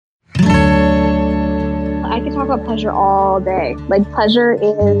could talk about pleasure all day. Like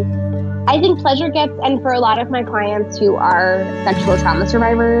I think pleasure gets, and for a lot of my clients who are sexual trauma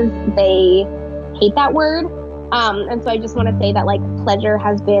survivors, they hate that word. And so I just want to say that like pleasure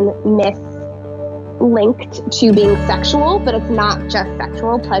has been mislinked to being sexual, but it's not just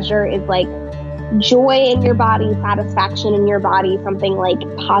sexual. Pleasure is like joy in your body, satisfaction in your body, something like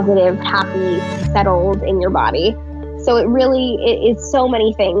positive, happy, settled in your body. So it is so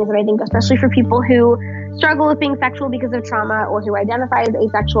many things. And I think especially for people who struggle with being sexual because of trauma or who identify as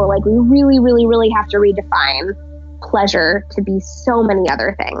asexual, like we really, really, really have to redefine pleasure to be so many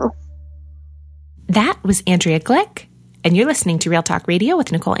other things. That was Andrea Glick, and you're listening to Real Talk Radio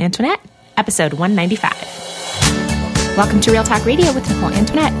with Nicole Antoinette, episode 195. Welcome to Real Talk Radio with Nicole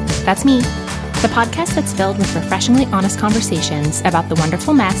Antoinette. That's me, the podcast that's filled with refreshingly honest conversations about the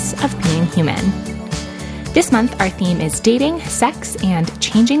wonderful mess of being human. This month, our theme is dating, sex, and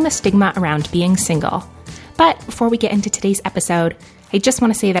changing the stigma around being single. But before we get into today's episode, I just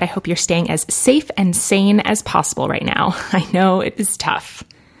want to say that I hope you're staying as safe and sane as possible right now. I know it is tough.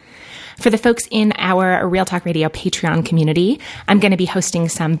 For the folks in our Real Talk Radio Patreon community, I'm going to be hosting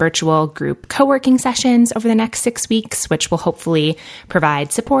some virtual group co-working sessions over the next 6 weeks, which will hopefully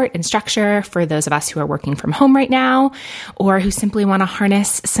provide support and structure for those of us who are working from home right now, or who simply want to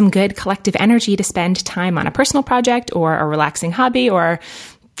harness some good collective energy to spend time on a personal project or a relaxing hobby, or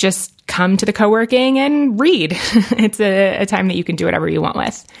just come to the co-working and read. It's a time that you can do whatever you want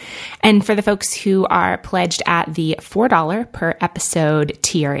with. And for the folks who are pledged at the $4 per episode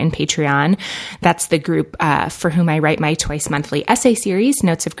tier in Patreon, that's the group for whom I write my twice monthly essay series,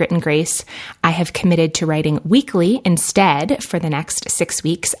 Notes of Grit and Grace. I have committed to writing weekly instead for the next 6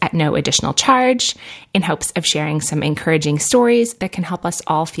 weeks at no additional charge, in hopes of sharing some encouraging stories that can help us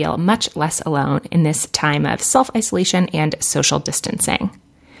all feel much less alone in this time of self-isolation and social distancing.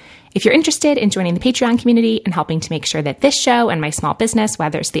 If you're interested in joining the Patreon community and helping to make sure that this show and my small business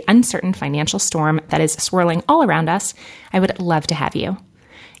weathers the uncertain financial storm that is swirling all around us, I would love to have you.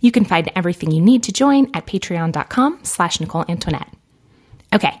 You can find everything you need to join at patreon.com/Nicole Antoinette.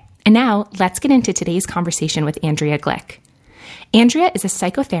 Okay, and now let's get into today's conversation with Andrea Glick. Andrea is a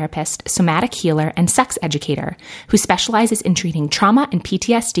psychotherapist, somatic healer, and sex educator who specializes in treating trauma and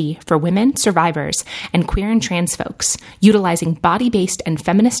PTSD for women, survivors, and queer and trans folks, utilizing body-based and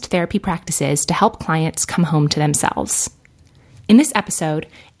feminist therapy practices to help clients come home to themselves. In this episode,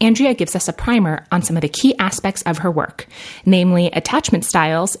 Andrea gives us a primer on some of the key aspects of her work, namely attachment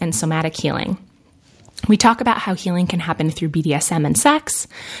styles and somatic healing. We talk about how healing can happen through BDSM and sex,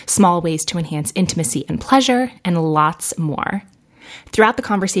 small ways to enhance intimacy and pleasure, and lots more. Throughout the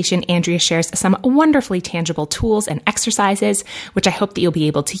conversation, Andrea shares some wonderfully tangible tools and exercises, which I hope that you'll be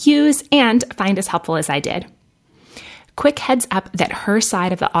able to use and find as helpful as I did. Quick heads up that her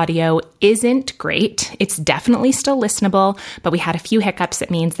side of the audio isn't great. It's definitely still listenable, but we had a few hiccups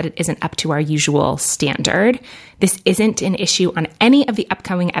that means that it isn't up to our usual standard. This isn't an issue on any of the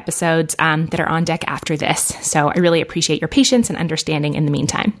upcoming episodes that are on deck after this, so I really appreciate your patience and understanding in the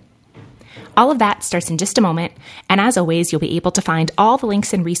meantime. All of that starts in just a moment, and as always, you'll be able to find all the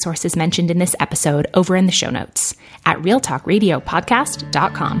links and resources mentioned in this episode over in the show notes at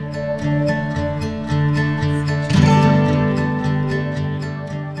realtalkradiopodcast.com.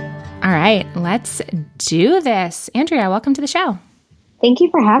 All right, let's do this. Andrea, welcome to the show. Thank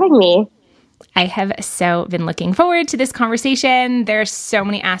you for having me. I have so been looking forward to this conversation. There's so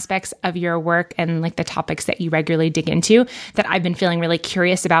many aspects of your work and like the topics that you regularly dig into that I've been feeling really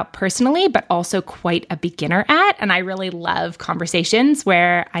curious about personally, but also quite a beginner at. And I really love conversations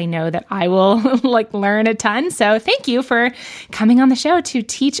where I know that I will like learn a ton. So thank you for coming on the show to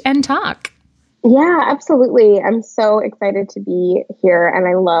teach and talk. Yeah, absolutely. I'm so excited to be here, and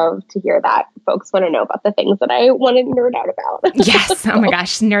I love to hear that folks want to know about the things that I want to nerd out about. Yes. Oh my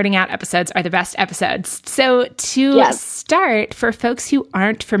gosh. Nerding out episodes are the best episodes. So to start, for folks who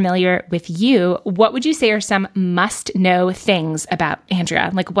aren't familiar with you, what would you say are some must-know things about Andrea?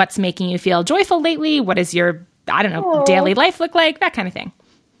 Like what's making you feel joyful lately? What does your, daily life look like? That kind of thing.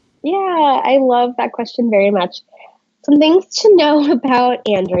 Yeah, I love that question very much. Some things to know about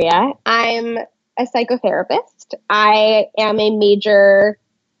Andrea. I'm a psychotherapist. I am a major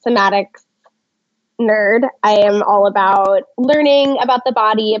somatics nerd. I am all about learning about the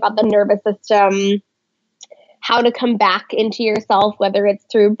body, about the nervous system, how to come back into yourself, whether it's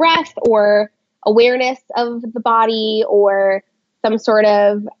through breath or awareness of the body or some sort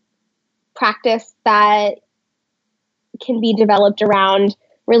of practice that can be developed around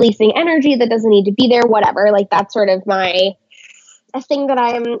releasing energy that doesn't need to be there, whatever. Like that's sort of a thing that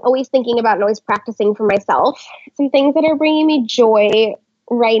I'm always thinking about and always practicing for myself. Some things that are bringing me joy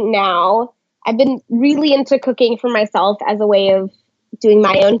right now. I've been really into cooking for myself as a way of doing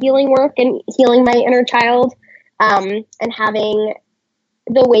my own healing work and healing my inner child, and having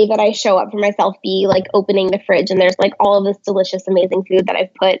the way that I show up for myself be like opening the fridge and there's like all of this delicious, amazing food that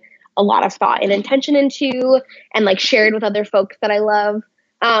I've put a lot of thought and intention into and like shared with other folks that I love.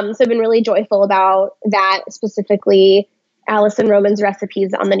 So I've been really joyful about that, specifically Allison Roman's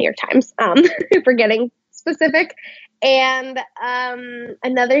recipes on the New York Times, for getting specific. And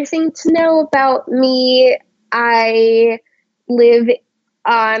another thing to know about me, I live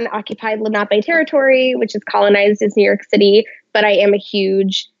on occupied Lenape territory, which is colonized as New York City, but I am a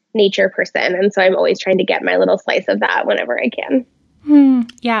huge nature person. And so I'm always trying to get my little slice of that whenever I can.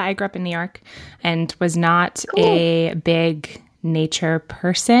 Yeah, I grew up in New York and was not a big nature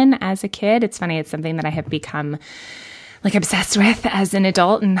person as a kid. It's funny, it's something that I have become like obsessed with as an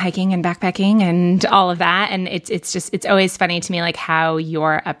adult, and hiking and backpacking and all of that. And it's always funny to me, like how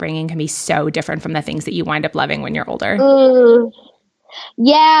your upbringing can be so different from the things that you wind up loving when you're older.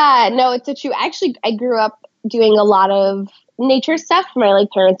 Yeah, no, it's so true. Actually, I grew up doing a lot of nature stuff. My like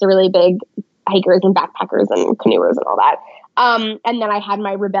parents are really big hikers and backpackers and canoers and all that. And then I had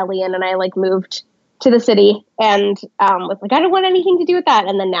my rebellion and I like moved to the city and was like, I don't want anything to do with that.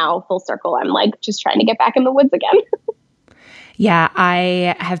 And then now full circle, I'm like just trying to get back in the woods again. Yeah,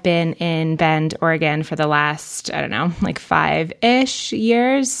 I have been in Bend, Oregon for the last, I don't know, like 5-ish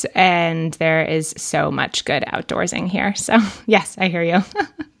years. And there is so much good outdoorsing here. So yes, I hear you.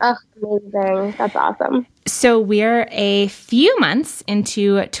 Oh, amazing. That's awesome. So we're a few months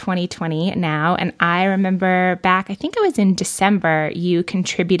into 2020 now. And I remember back, I think it was in December, you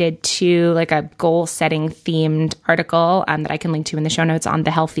contributed to like a goal setting themed article that I can link to in the show notes on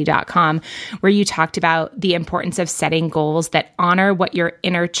thehealthy.com, where you talked about the importance of setting goals that honor what your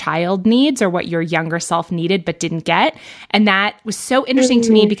inner child needs or what your younger self needed but didn't get. And that was so interesting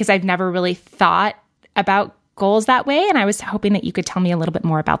to me because I've never really thought about goals that way. And I was hoping that you could tell me a little bit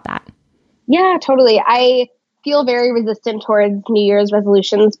more about that. Yeah, totally. I feel very resistant towards New Year's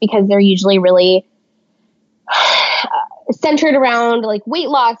resolutions because they're usually really centered around like weight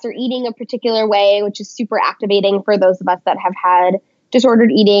loss or eating a particular way, which is super activating for those of us that have had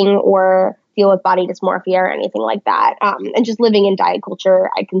disordered eating or deal with body dysmorphia or anything like that. And just living in diet culture,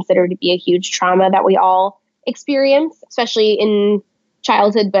 I consider to be a huge trauma that we all experience, especially in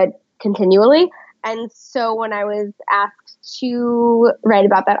childhood, but continually. And so when I was asked to write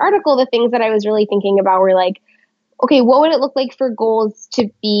about that article, the things that I was really thinking about were like, okay, what would it look like for goals to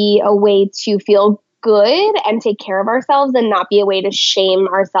be a way to feel good and take care of ourselves and not be a way to shame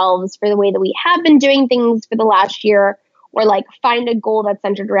ourselves for the way that we have been doing things for the last year, or like find a goal that's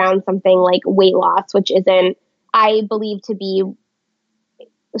centered around something like weight loss, which isn't, I believe, to be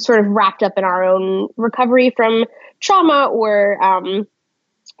sort of wrapped up in our own recovery from trauma or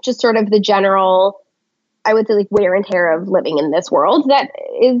just sort of the general, I would say, like wear and tear of living in this world that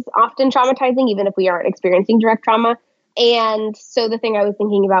is often traumatizing, even if we aren't experiencing direct trauma. And so the thing I was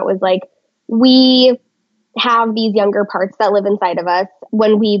thinking about was like, we have these younger parts that live inside of us.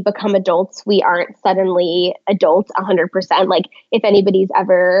 When we become adults, we aren't suddenly adults 100%. Like if anybody's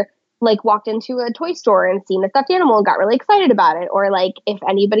ever like walked into a toy store and seen a stuffed animal and got really excited about it, or like if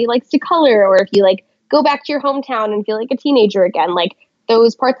anybody likes to color, or if you like go back to your hometown and feel like a teenager again, like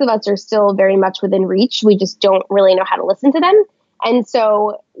those parts of us are still very much within reach. We just don't really know how to listen to them. And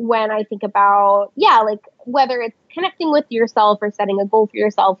so when I think about, like whether it's connecting with yourself or setting a goal for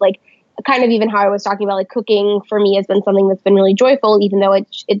yourself, like kind of even how I was talking about, like cooking for me has been something that's been really joyful, even though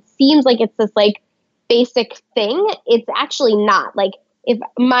it seems like it's this like basic thing. It's actually not. Like if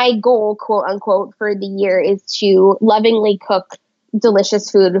my goal, quote unquote, for the year is to lovingly cook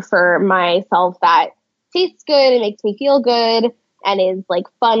delicious food for myself that tastes good and makes me feel good and is like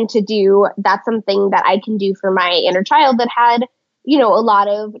fun to do, that's something that I can do for my inner child that had, a lot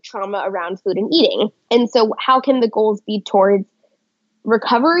of trauma around food and eating. And so how can the goals be towards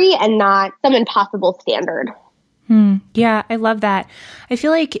recovery and not some impossible standard? Yeah, I love that. I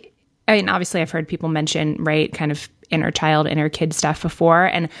feel like, obviously I've heard people mention, right, kind of inner child, inner kid stuff before.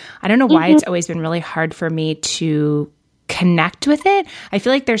 And I don't know why it's always been really hard for me to connect with it. I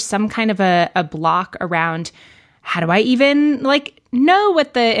feel like there's some kind of a block around, how do I even like know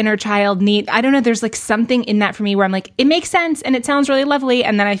what the inner child needs? I don't know. There's like something in that for me where I'm like, it makes sense and it sounds really lovely.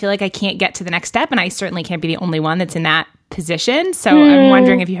 And then I feel like I can't get to the next step. And I certainly can't be the only one that's in that position. So I'm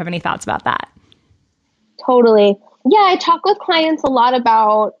wondering if you have any thoughts about that. Totally. Yeah. I talk with clients a lot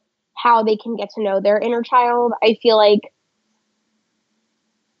about how they can get to know their inner child. I feel like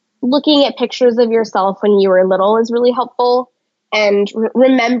looking at pictures of yourself when you were little is really helpful. and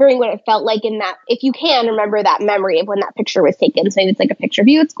remembering what it felt like in that, if you can remember that memory of when that picture was taken. So maybe it's like a picture of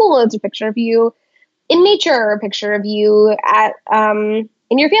you at school, it's a picture of you in nature, or a picture of you at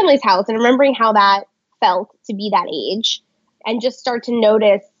in your family's house, and remembering how that felt to be that age, and just start to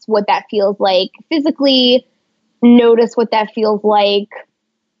notice what that feels like physically, notice what that feels like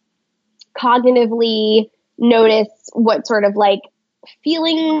cognitively, notice what sort of like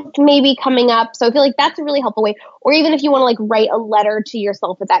feelings maybe coming up. So I feel like that's a really helpful way. Or even if you want to like write a letter to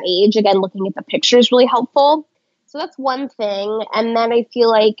yourself at that age, again, looking at the picture is really helpful. So that's one thing. And then I feel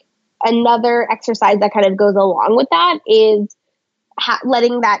like another exercise that kind of goes along with that is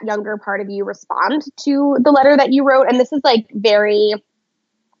letting that younger part of you respond to the letter that you wrote. And this is like very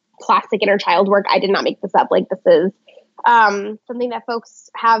classic inner child work. I did not make this up. Like this is something that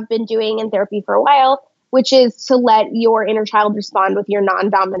folks have been doing in therapy for a while, which is to let your inner child respond with your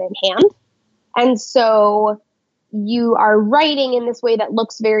non-dominant hand. And so you are writing in this way that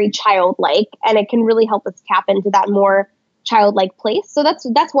looks very childlike, and it can really help us tap into that more childlike place. So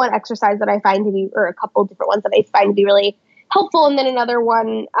that's one exercise that I find to be, or a couple of different ones that I find to be really helpful. And then another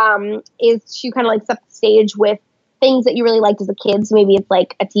one is to kind of like set the stage with things that you really liked as a kid. So maybe it's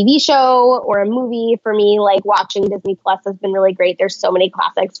like a TV show or a movie. For me, like watching Disney Plus has been really great. There's so many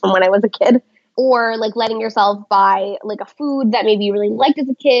classics from when I was a kid. Or like letting yourself buy like a food that maybe you really liked as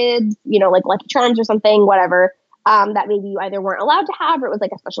a kid, you know, like Lucky Charms or something, whatever, that maybe you either weren't allowed to have, or it was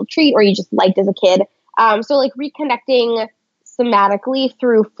like a special treat, or you just liked as a kid. So like reconnecting somatically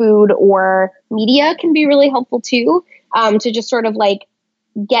through food or media can be really helpful too, to just sort of like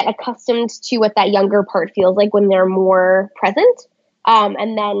get accustomed to what that younger part feels like when they're more present.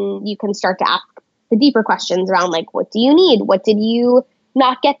 And then you can start to ask the deeper questions around like, what do you need? What did you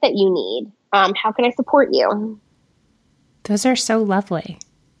not get that you need? How can I support you? Those are so lovely.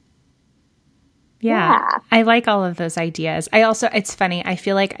 Yeah. I like all of those ideas. I also, it's funny, I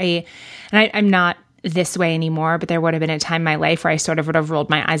feel like I'm not this way anymore, but there would have been a time in my life where I sort of would have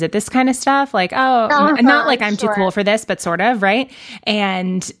rolled my eyes at this kind of stuff. Like, not like I'm too cool for this, but sort of, right?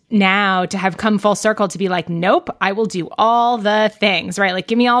 And now to have come full circle to be like, nope, I will do all the things, right? Like,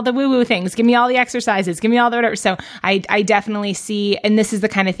 give me all the woo-woo things, give me all the exercises, give me all the whatever. So I definitely see, and this is the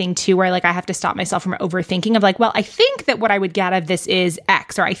kind of thing too, where like I have to stop myself from overthinking of like, well, I think that what I would get out of this is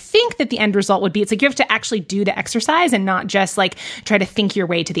X, or I think that the end result would be, it's like you have to actually do the exercise and not just like try to think your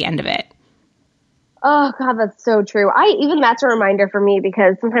way to the end of it. Oh God, that's so true. That's a reminder for me,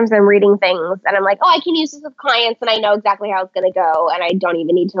 because sometimes I'm reading things and I'm like, oh, I can use this with clients and I know exactly how it's going to go. And I don't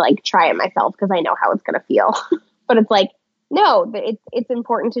even need to like try it myself because I know how it's going to feel. But it's like, no, it's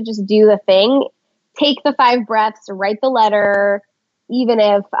important to just do the thing. Take the 5 breaths, write the letter, even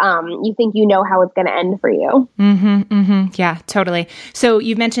if you think you know how it's going to end for you. Mm-hmm, mm-hmm. Yeah, totally. So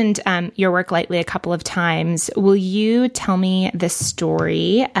you've mentioned your work lightly a couple of times. Will you tell me the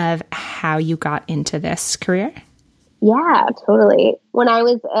story of how you got into this career? Yeah, totally. When I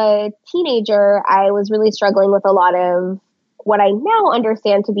was a teenager, I was really struggling with a lot of what I now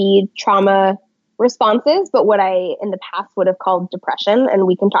understand to be trauma responses, but what I in the past would have called depression. And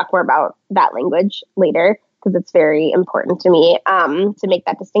we can talk more about that language later, because it's very important to me to make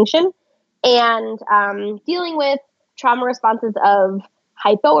that distinction. And dealing with trauma responses of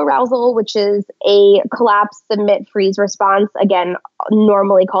hypoarousal, which is a collapse, submit, freeze response, again,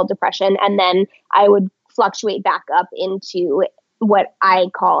 normally called depression. And then I would fluctuate back up into what I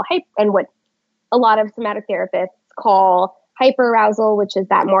call and what a lot of somatic therapists call hyperarousal, which is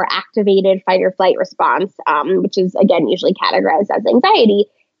that more activated fight or flight response, which is, again, usually categorized as anxiety,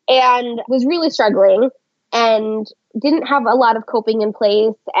 and was really struggling and didn't have a lot of coping in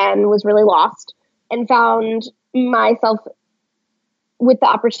place and was really lost, and found myself with the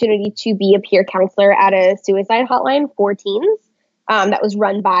opportunity to be a peer counselor at a suicide hotline for teens that was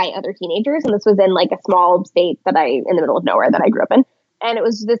run by other teenagers. And this was in like a small state in the middle of nowhere that I grew up in. And it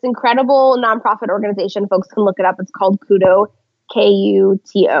was this incredible nonprofit organization. Folks can look it up. It's called Kuto,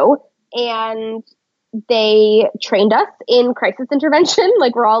 Kuto. And they trained us in crisis intervention.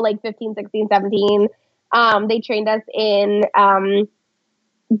 Like we're all like 15, 16, 17. They trained us in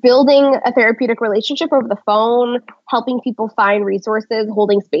building a therapeutic relationship over the phone, helping people find resources,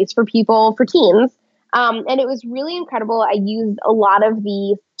 holding space for people, for teens. And it was really incredible. I used a lot of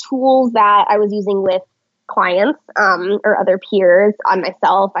the tools that I was using with clients or other peers on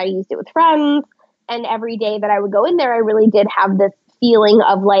myself. I used it with friends. And every day that I would go in there, I really did have this feeling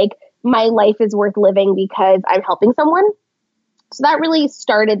of like, my life is worth living because I'm helping someone. So that really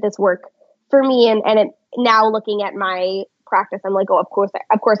started this work for me. And it, now looking at my practice, I'm like, oh, of course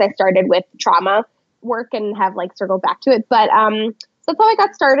I started with trauma work and have like circled back to it. But so that's how I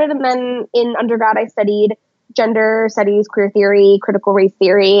got started. And then in undergrad, I studied gender studies, queer theory, critical race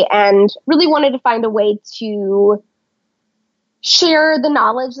theory, and really wanted to find a way to share the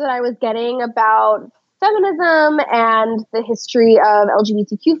knowledge that I was getting about feminism and the history of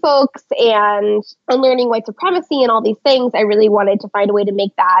LGBTQ folks and unlearning white supremacy and all these things. I really wanted to find a way to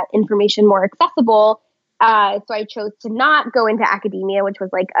make that information more accessible. So I chose to not go into academia, which was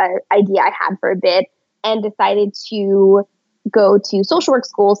like an idea I had for a bit, and decided to go to social work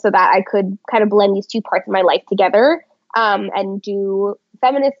school so that I could kind of blend these two parts of my life together, and do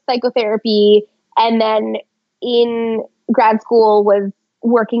feminist psychotherapy. And then in grad school was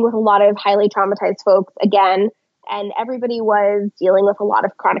working with a lot of highly traumatized folks again, and everybody was dealing with a lot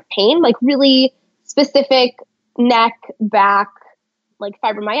of chronic pain, like really specific neck, back, like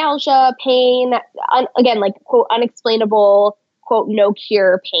fibromyalgia pain, again, like quote, unexplainable, quote, no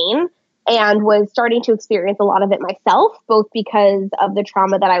cure pain, and was starting to experience a lot of it myself, both because of the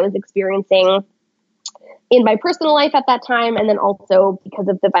trauma that I was experiencing in my personal life at that time, and then also because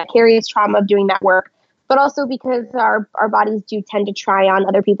of the vicarious trauma of doing that work, but also because our bodies do tend to try on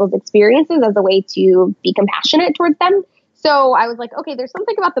other people's experiences as a way to be compassionate towards them. So I was like, okay, there's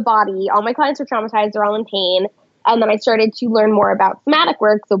something about the body. All my clients are traumatized, they're all in pain. And then I started to learn more about somatic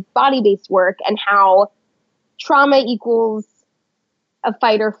work, so body-based work, and how trauma equals a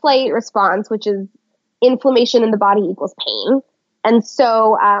fight or flight response, which is inflammation in the body equals pain. And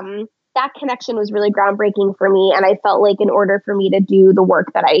so that connection was really groundbreaking for me. And I felt like in order for me to do the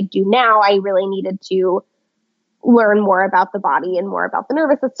work that I do now, I really needed to learn more about the body and more about the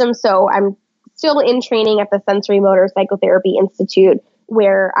nervous system. So I'm still in training at the Sensory Motor Psychotherapy Institute,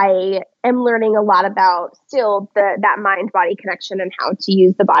 where I am learning a lot about still that mind-body connection and how to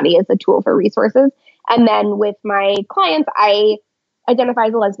use the body as a tool for resources. And then with my clients, I identify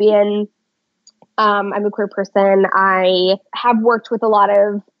as a lesbian. I'm a queer person. I have worked with a lot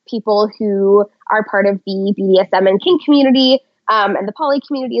of people who are part of the BDSM and kink community, and the poly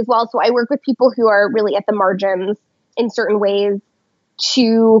community as well. So I work with people who are really at the margins in certain ways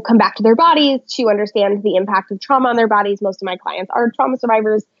to come back to their bodies, to understand the impact of trauma on their bodies. Most of my clients are trauma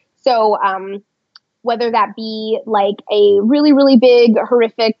survivors. So whether that be like a really, really big,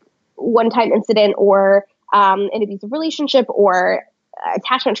 horrific one-time incident, or an abusive relationship, or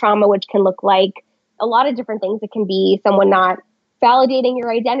attachment trauma, which can look like a lot of different things. It can be someone not validating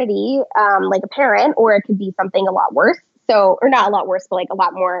your identity, like a parent, or it could be something a lot worse. So, or not a lot worse, but like a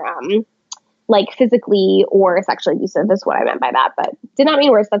lot more, like physically or sexually abusive is what I meant by that, but did not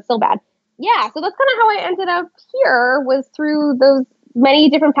mean worse. That's still bad. Yeah. So that's kind of how I ended up here, was through those many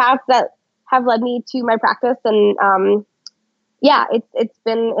different paths that have led me to my practice. And, yeah, it's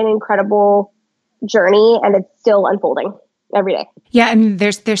been an incredible journey, and it's still unfolding every day. Yeah. I mean,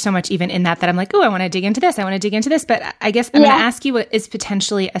 there's so much even in that I'm like, oh, I want to dig into this. I want to dig into this. But I guess I'm going to ask you what is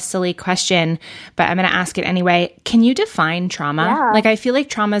potentially a silly question, but I'm going to ask it anyway. Can you define trauma? Yeah. Like, I feel like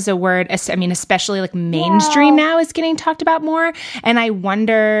trauma is a word, I mean, especially like mainstream now is getting talked about more. And I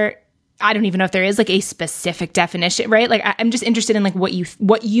wonder, I don't even know if there is like a specific definition, right? Like, I'm just interested in like what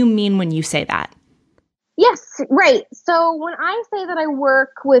you mean when you say that. Yes, right. So when I say that I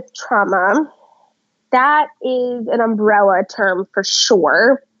work with trauma, that is an umbrella term for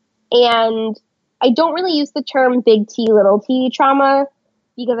sure. And I don't really use the term big T, little t trauma,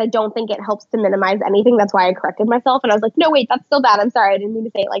 because I don't think it helps to minimize anything. That's why I corrected myself. And I was like, no, wait, that's still bad. I'm sorry. I didn't mean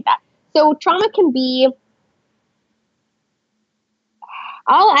to say it like that. So trauma can be,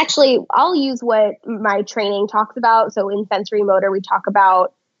 I'll use what my training talks about. So in sensory motor, we talk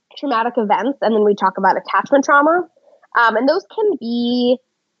about traumatic events, and then we talk about attachment trauma. And those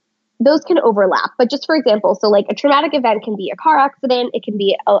can overlap. But just for example, so like a traumatic event can be a car accident. It can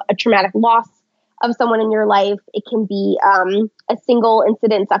be a traumatic loss of someone in your life. It can be a single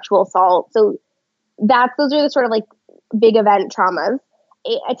incident sexual assault. So those are the sort of like big event traumas.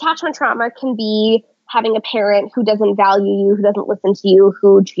 Attachment trauma can be having a parent who doesn't value you, who doesn't listen to you,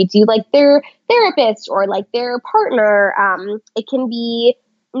 who treats you like their therapist or like their partner. It can be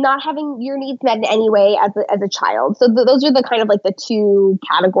not having your needs met in any way as a child. So those are the kind of like the two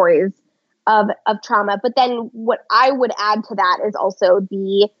categories of trauma. But then what I would add to that is also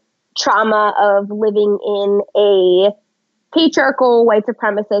the trauma of living in a patriarchal, white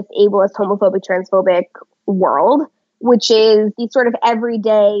supremacist, ableist, homophobic, transphobic world, which is the sort of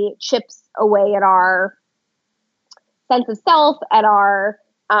everyday chips away at our sense of self, at our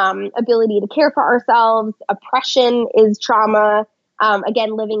ability to care for ourselves. Oppression is trauma.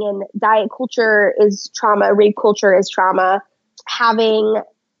 Again, living in diet culture is trauma. Rape culture is trauma. Having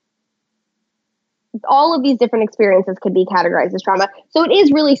all of these different experiences could be categorized as trauma. So it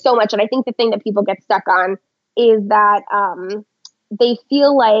is really so much. And I think the thing that people get stuck on is that they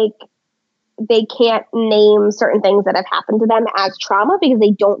feel like they can't name certain things that have happened to them as trauma because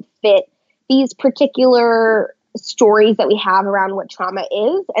they don't fit these particular stories that we have around what trauma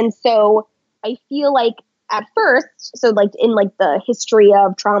is. And so I feel like at first, so like in like the history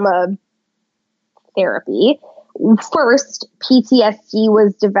of trauma therapy, first PTSD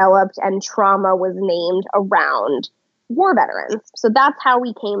was developed and trauma was named around war veterans. So that's how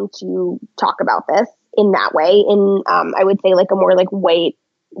we came to talk about this in that way, in I would say like a more like white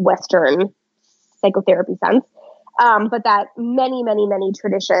Western psychotherapy sense. But that many, many, many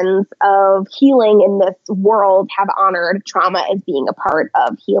traditions of healing in this world have honored trauma as being a part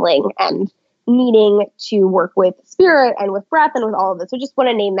of healing and needing to work with spirit and with breath and with all of this. So just want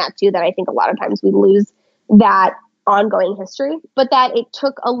to name that too, that I think a lot of times we lose that ongoing history, but that it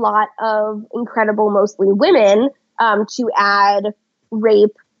took a lot of incredible, mostly women, to add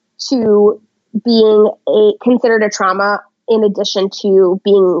rape to being considered a trauma in addition to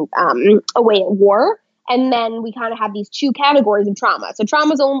being away at war. And then we kind of have these two categories of trauma. So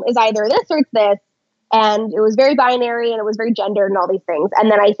trauma is either this or it's this. And it was very binary and it was very gendered and all these things. And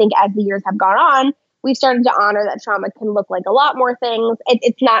then I think as the years have gone on, we've started to honor that trauma can look like a lot more things.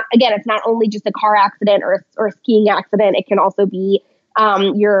 It's not only just a car accident or a skiing accident. It can also be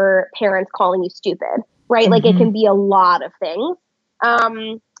your parents calling you stupid, right? Mm-hmm. Like it can be a lot of things.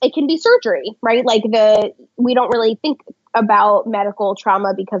 It can be surgery, right? Like we don't really think about medical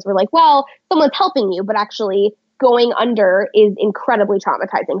trauma because we're like, well, someone's helping you, but actually going under is incredibly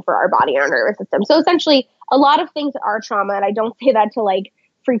traumatizing for our body and our nervous system. So essentially a lot of things are trauma. And I don't say that to like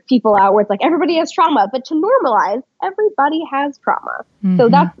freak people out where it's like everybody has trauma, but to normalize everybody has trauma. Mm-hmm. So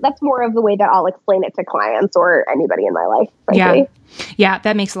that's more of the way that I'll explain it to clients or anybody in my life, frankly. Yeah,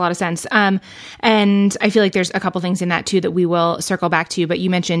 that makes a lot of sense. And I feel like there's a couple things in that too that we will circle back to, but you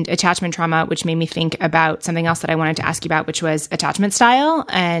mentioned attachment trauma, which made me think about something else that I wanted to ask you about, which was attachment style.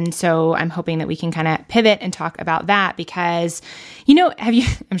 And so I'm hoping that we can kind of pivot and talk about that because,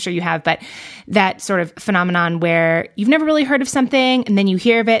 I'm sure you have, but that sort of phenomenon where you've never really heard of something and then you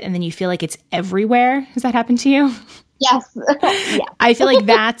hear of it and then you feel like it's everywhere. Has that happened to you? Yes. Yeah. I feel like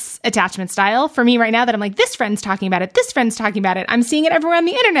that's attachment style for me right now, that I'm like, this friend's talking about it. This friend's talking about it. I'm seeing it everywhere on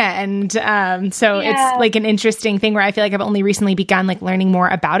the internet. And so it's like an interesting thing where I feel like I've only recently begun like learning more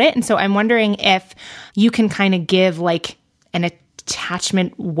about it. And so I'm wondering if you can kind of give like an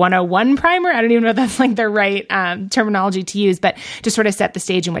attachment 101 primer. I don't even know if that's like the right terminology to use, but to sort of set the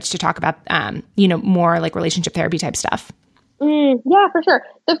stage in which to talk about, more like relationship therapy type stuff. Yeah, for sure.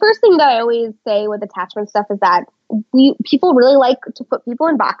 The first thing that I always say with attachment stuff is that people really like to put people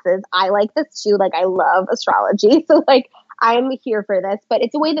in boxes. I like this too. Like I love astrology. So like I'm here for this, but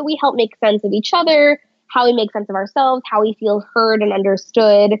it's a way that we help make sense of each other, how we make sense of ourselves, how we feel heard and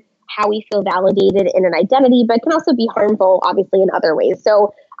understood, how we feel validated in an identity, but it can also be harmful, obviously, in other ways.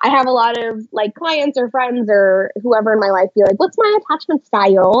 So I have a lot of like clients or friends or whoever in my life be like, what's my attachment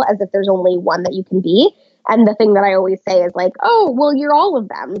style? As if there's only one that you can be. And the thing that I always say is like, oh, well, you're all of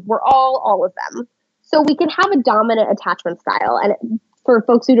them. We're all of them. So we can have a dominant attachment style. And for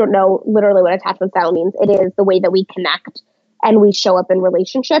folks who don't know literally what attachment style means, it is the way that we connect and we show up in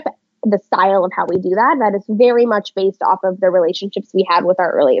relationship, the style of how we do that. That is very much based off of the relationships we had with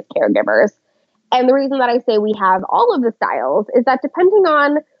our earliest caregivers. And the reason that I say we have all of the styles is that depending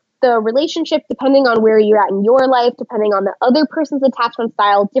on the relationship, depending on where you're at in your life, depending on the other person's attachment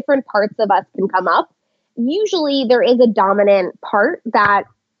style, different parts of us can come up. Usually there is a dominant part that,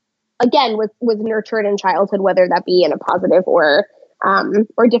 again, was nurtured in childhood, whether that be in a positive or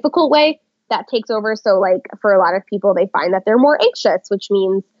difficult way, that takes over. So like for a lot of people, they find that they're more anxious, which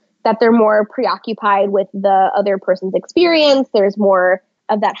means that they're more preoccupied with the other person's experience. There's more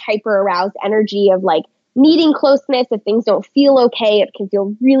of that hyper aroused energy of like needing closeness. If things don't feel okay, it can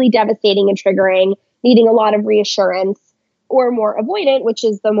feel really devastating and triggering, needing a lot of reassurance. Or more avoidant, which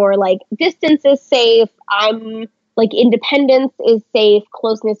is the more like distance is safe. I'm like independence is safe.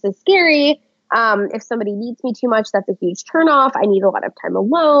 Closeness is scary. If somebody needs me too much, that's a huge turnoff. I need a lot of time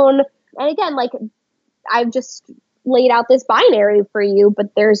alone. And again, like I've just laid out this binary for you,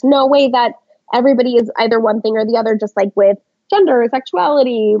 but there's no way that everybody is either one thing or the other, just like with gender,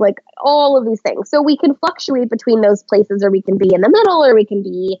 sexuality, like all of these things. So we can fluctuate between those places, or we can be in the middle, or we can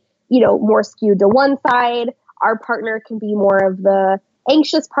be, more skewed to one side. Our partner can be more of the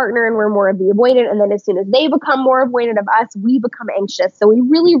anxious partner and we're more of the avoidant. And then as soon as they become more avoidant of us, we become anxious. So we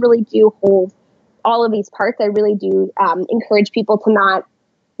really, really do hold all of these parts. I really do encourage people to not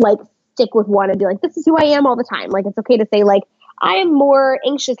like stick with one and be like, this is who I am all the time. Like, it's okay to say like, I am more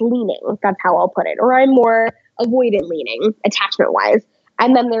anxious leaning. That's how I'll put it. Or I'm more avoidant leaning attachment wise.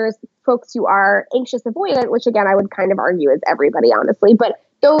 And then there's folks who are anxious avoidant, which again, I would kind of argue is everybody, honestly, but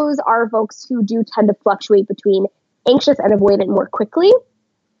those are folks who do tend to fluctuate between anxious and avoidant more quickly.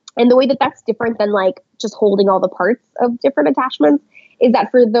 And the way that that's different than like just holding all the parts of different attachments is that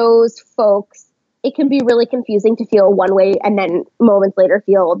for those folks, it can be really confusing to feel one way and then moments later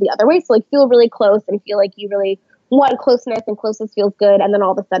feel the other way. So like feel really close and feel like you really want closeness and closeness feels good. And then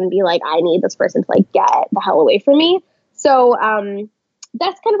all of a sudden be like, I need this person to like get the hell away from me. So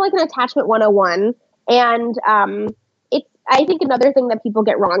that's kind of like an attachment 101. And I think another thing that people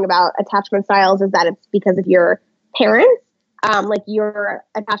get wrong about attachment styles is that it's because of your parents. Like your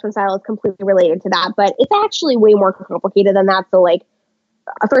attachment style is completely related to that, but it's actually way more complicated than that. So like,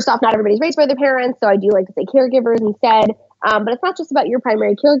 first off, not everybody's raised by their parents. So I do like to say caregivers instead. But it's not just about your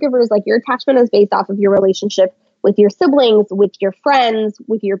primary caregivers. Like your attachment is based off of your relationship with your siblings, with your friends,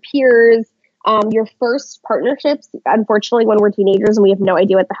 with your peers, your first partnerships. Unfortunately, when we're teenagers and we have no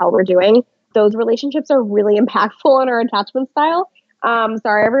idea what the hell we're doing, those relationships are really impactful on our attachment style.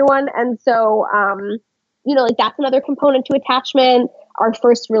 Sorry, everyone. And so, like that's another component to attachment. Our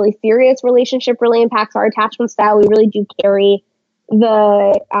first really serious relationship really impacts our attachment style. We really do carry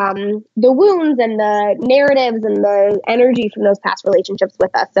the wounds and the narratives and the energy from those past relationships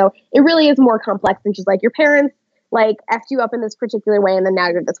with us. So it really is more complex than just like your parents like effed you up in this particular way and then now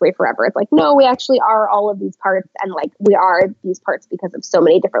you're this way forever. It's like, no, we actually are all of these parts, and like we are these parts because of so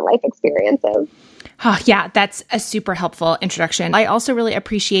many different life experiences. Oh, yeah, that's a super helpful introduction. I also really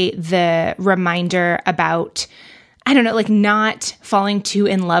appreciate the reminder about, I don't know, like not falling too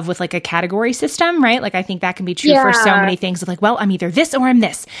in love with like a category system, right? Like I think that can be true for so many things of like, well, I'm either this or I'm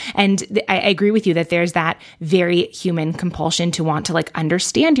this. And I agree with you that there's that very human compulsion to want to like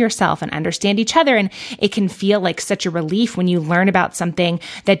understand yourself and understand each other. And it can feel like such a relief when you learn about something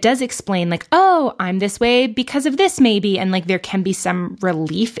that does explain like, oh, I'm this way because of this maybe. And like there can be some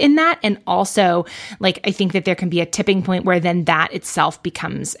relief in that. And also like, I think that there can be a tipping point where then that itself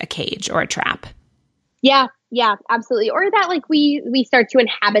becomes a cage or a trap. Yeah, absolutely. Or that like we start to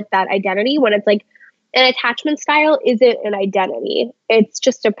inhabit that identity when it's like an attachment style isn't an identity. It's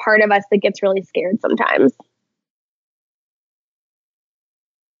just a part of us that gets really scared sometimes.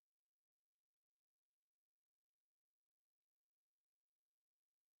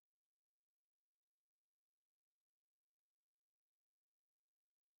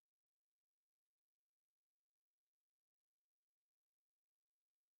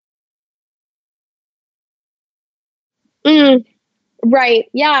 Right.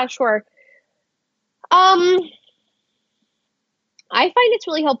 Yeah, sure. I find it's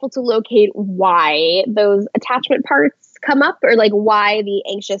really helpful to locate why those attachment parts come up or like why the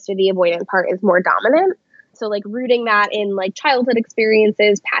anxious or the avoidant part is more dominant. So like rooting that in like childhood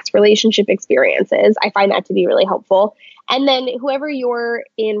experiences, past relationship experiences, I find that to be really helpful. And then whoever you're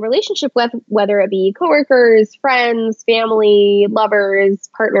in relationship with, whether it be coworkers, friends, family, lovers,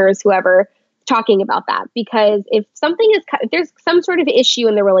 partners, whoever, talking about that. Because if there's some sort of issue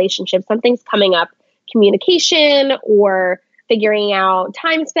in the relationship, something's coming up, communication or figuring out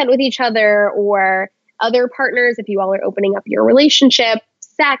time spent with each other or other partners, if you all are opening up your relationship,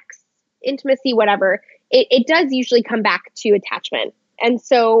 sex, intimacy, whatever, it does usually come back to attachment. And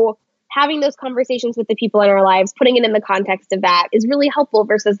so having those conversations with the people in our lives, putting it in the context of that is really helpful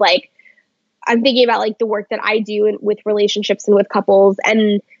versus like, I'm thinking about like the work that I do with relationships and with couples.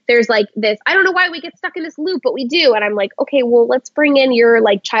 And there's like this, I don't know why we get stuck in this loop, but we do. And I'm like, okay, well, let's bring in your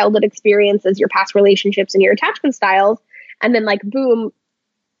like childhood experiences, your past relationships and your attachment styles. And then like, boom,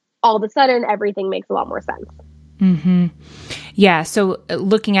 all of a sudden, everything makes a lot more sense. Mm-hmm. Yeah. So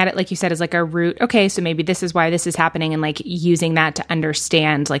looking at it, like you said, as like a root. Okay. So maybe this is why this is happening and like using that to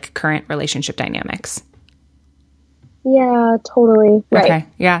understand like current relationship dynamics. Yeah, totally. Right. Okay.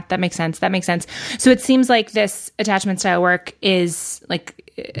 Yeah, that makes sense. So it seems like this attachment style work is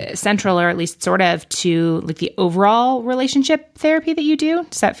like central or at least sort of to like the overall relationship therapy that you do.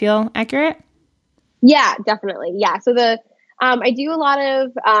 Does that feel accurate? Yeah, definitely. Yeah. So I do a lot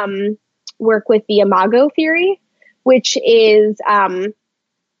of work with the Imago theory, which is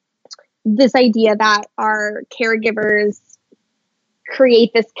this idea that our caregivers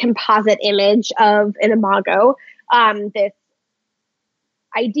create this composite image of an imago, this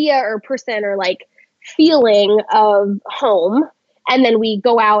idea or person or like feeling of home. And then we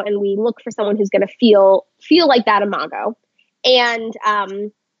go out and we look for someone who's going to feel like that imago. And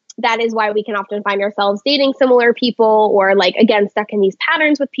that is why we can often find ourselves dating similar people or like, again, stuck in these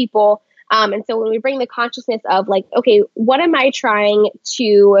patterns with people. And so when we bring the consciousness of like, okay, what am I trying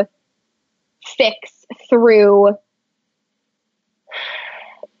to fix through?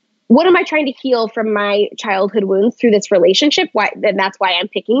 What am I trying to heal from my childhood wounds through this relationship? Then that's why I'm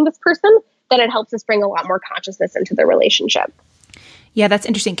picking this person. Then it helps us bring a lot more consciousness into the relationship. Yeah, that's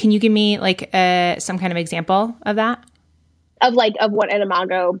interesting. Can you give me like some kind of example of that? Of what an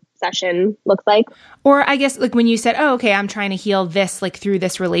Imago session looks like. Or I guess like when you said, oh, okay, I'm trying to heal this like through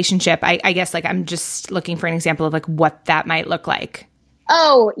this relationship, I guess like I'm just looking for an example of like what that might look like.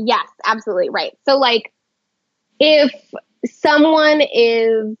 Oh, yes, absolutely. Right. So like if someone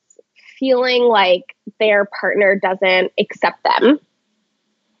is feeling like their partner doesn't accept them,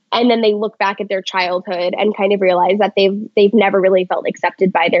 and then they look back at their childhood and kind of realize that they've never really felt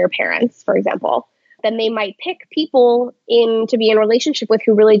accepted by their parents, for example, then they might pick people to be in a relationship with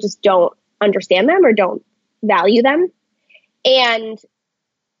who really just don't understand them or don't value them, and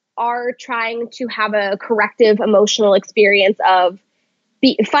are trying to have a corrective emotional experience of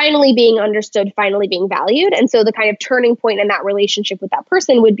finally being understood, finally being valued. And so the kind of turning point in that relationship with that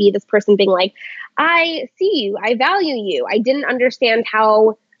person would be this person being like, I see you, I value you. I didn't understand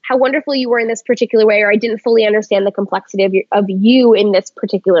how wonderful you were in this particular way, or I didn't fully understand the complexity of you in this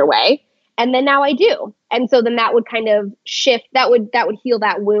particular way. And then now I do. And so then that would kind of shift, that would heal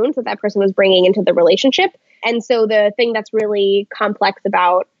that wound that person was bringing into the relationship. And so the thing that's really complex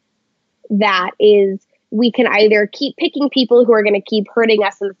about that is we can either keep picking people who are going to keep hurting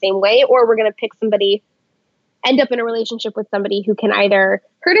us in the same way, or we're going to pick somebody, end up in a relationship with somebody who can either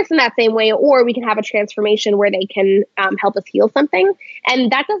hurt us in that same way, or we can have a transformation where they can help us heal something.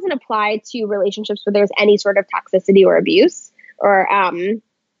 And that doesn't apply to relationships where there's any sort of toxicity or abuse, or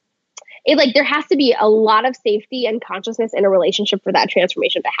there has to be a lot of safety and consciousness in a relationship for that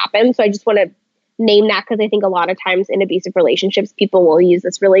transformation to happen. So I just want to name that, because I think a lot of times in abusive relationships, people will use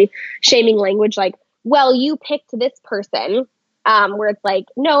this really shaming language like, well, you picked this person, where it's like,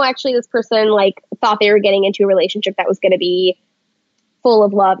 no, actually this person like thought they were getting into a relationship that was going to be full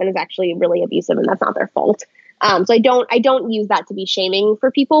of love and is actually really abusive, and that's not their fault. So I don't use that to be shaming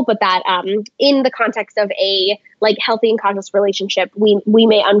for people, but that in the context of a like healthy and conscious relationship, we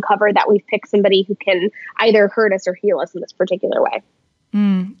may uncover that we've picked somebody who can either hurt us or heal us in this particular way.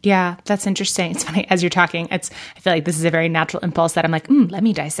 Yeah, that's interesting. It's funny as you're talking. I feel like this is a very natural impulse that I'm like, let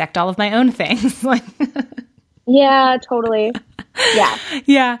me dissect all of my own things. Yeah, totally. Yeah.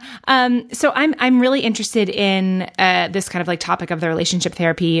 Yeah. So I'm really interested in this kind of like topic of the relationship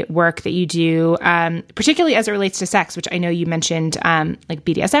therapy work that you do, particularly as it relates to sex, which I know you mentioned like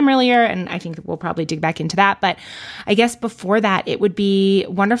BDSM earlier, and I think we'll probably dig back into that. But I guess before that, it would be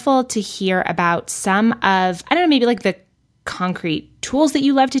wonderful to hear about some of, I don't know, maybe like the concrete tools that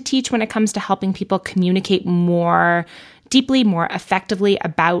you love to teach when it comes to helping people communicate more deeply, more effectively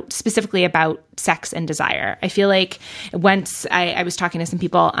specifically about sex and desire. I feel like once I was talking to some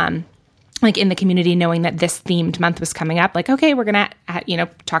people, like in the community, knowing that this themed month was coming up, like, okay, we're going to,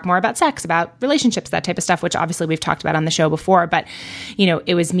 talk more about sex, about relationships, that type of stuff, which obviously we've talked about on the show before. But,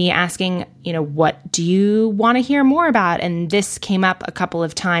 it was me asking, what do you want to hear more about? And this came up a couple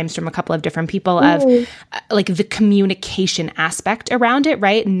of times from a couple of different people of like the communication aspect around it,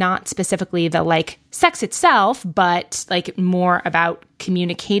 right? Not specifically the like sex itself, but like more about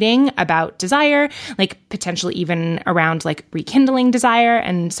communicating about desire, like potentially even around like rekindling desire.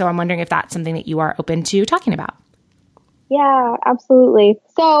 And so I'm wondering if that's something that you are open to talking about. Yeah, absolutely.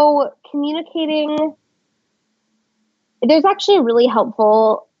 So communicating, there's actually a really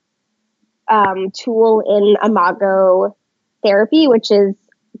helpful tool in Imago therapy, which is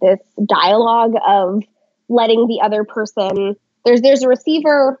this dialogue of letting the other person, there's a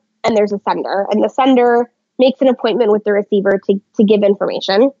receiver and there's a sender, and the sender makes an appointment with the receiver to give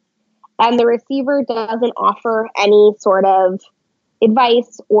information. And the receiver doesn't offer any sort of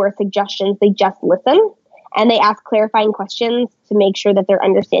advice or suggestions. They just listen, and they ask clarifying questions to make sure that they're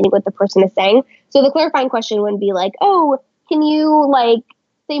understanding what the person is saying. So the clarifying question would be like, oh, can you like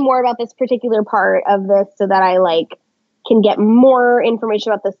say more about this particular part of this so that I like can get more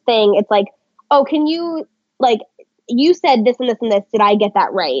information about this thing? It's like, oh, can you like, you said this and this and this. Did I get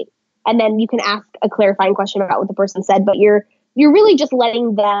that right? And then you can ask a clarifying question about what the person said, but you're really just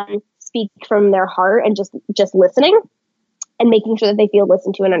letting them speak from their heart and just listening and making sure that they feel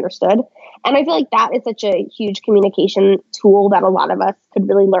listened to and understood. And I feel like that is such a huge communication tool that a lot of us could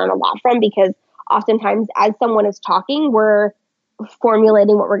really learn a lot from, because oftentimes as someone is talking, we're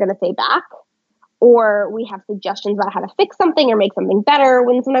formulating what we're going to say back, or we have suggestions about how to fix something or make something better,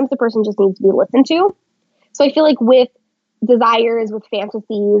 when sometimes the person just needs to be listened to. So I feel like with desires, with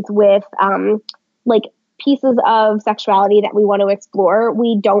fantasies, with like pieces of sexuality that we want to explore,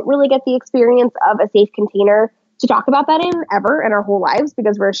 we don't really get the experience of a safe container to talk about that in ever in our whole lives,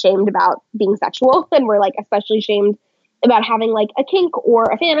 because we're ashamed about being sexual, and we're like especially shamed about having like a kink or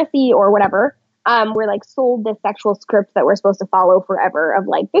a fantasy or whatever. we're like sold this sexual script that we're supposed to follow forever of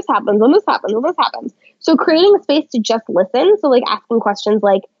like, this happens and this happens and this happens. So creating a space to just listen. So like asking questions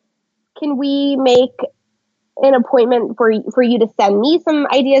like, can we make an appointment for you to send me some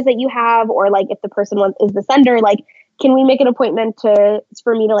ideas that you have? Or like if the person is the sender, like, can we make an appointment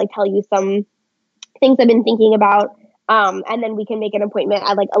for me to like tell you some things I've been thinking about? And then we can make an appointment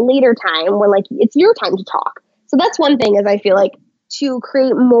at like a later time when like it's your time to talk. So that's one thing is I feel like to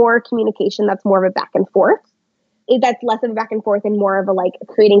create more communication that's more of a back and forth. That's less of a back and forth and more of a like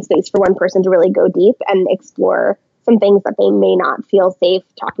creating space for one person to really go deep and explore some things that they may not feel safe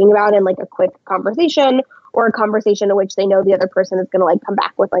talking about in like a quick conversation, or a conversation in which they know the other person is going to like come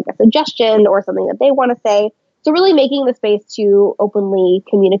back with like a suggestion or something that they want to say. So really making the space to openly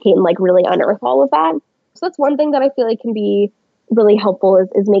communicate and like really unearth all of that. So that's one thing that I feel like can be really helpful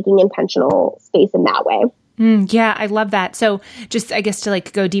is making intentional space in that way. Yeah, I love that. So just, I guess, to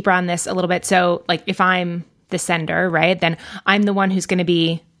like go deeper on this a little bit. So like if I'm the sender, right, then I'm the one who's going to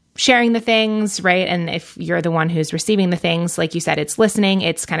be sharing the things, right? And if you're the one who's receiving the things, like you said, it's listening,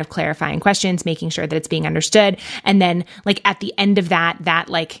 it's kind of clarifying questions, making sure that it's being understood. And then like at the end of that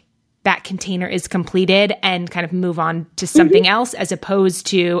container is completed and kind of move on to something else, as opposed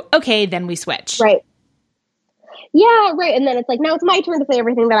to, okay, then we switch. Right. Yeah, right. And then it's like, now it's my turn to say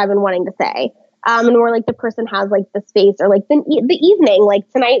everything that I've been wanting to say. And where like the person has like the space or like the evening, like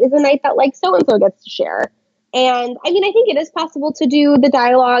tonight is a night that like so-and-so gets to share. And I mean, I think it is possible to do the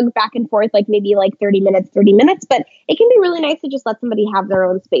dialogue back and forth, like maybe like 30 minutes, but it can be really nice to just let somebody have their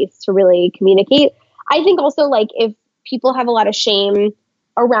own space to really communicate. I think also like if people have a lot of shame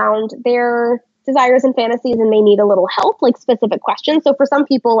around their desires and fantasies and they need a little help, like specific questions. So for some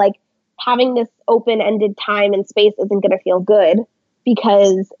people, like having this open-ended time and space isn't going to feel good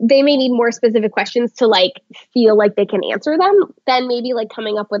because they may need more specific questions to like feel like they can answer them. Then maybe like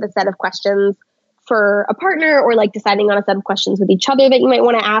coming up with a set of questions for a partner, or like deciding on a set of questions with each other that you might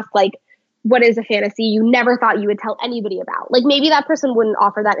want to ask, like, what is a fantasy you never thought you would tell anybody about? Like maybe that person wouldn't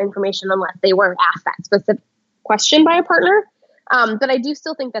offer that information unless they were asked that specific question by a partner. But I do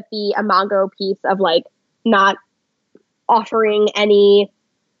still think that the imago piece of like not offering any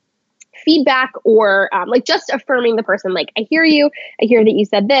feedback or like just affirming the person, like, I hear you, I hear that you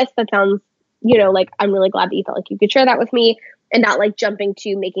said this, that sounds, like, I'm really glad that you felt like you could share that with me, and not like jumping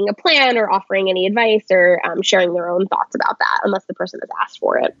to making a plan or offering any advice or sharing their own thoughts about that unless the person has asked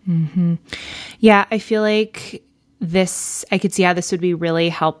for it. Mm-hmm. Yeah, I feel like I could see how this would be really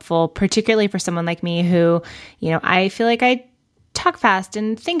helpful, particularly for someone like me who, I feel like I talk fast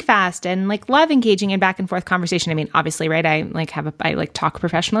and think fast and like love engaging in back and forth conversation. I mean, obviously, right. I talk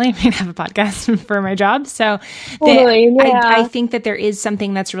professionally. I have a podcast for my job. So I think that there is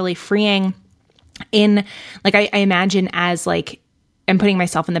something that's really freeing in like, I imagine as like, I'm putting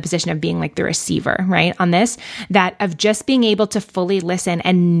myself in the position of being like the receiver, right, on this, that of just being able to fully listen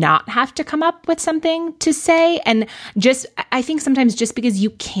and not have to come up with something to say. And just, I think sometimes just because you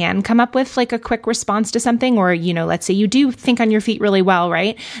can come up with like a quick response to something, or, let's say you do think on your feet really well,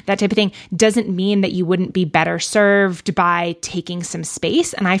 right, that type of thing, doesn't mean that you wouldn't be better served by taking some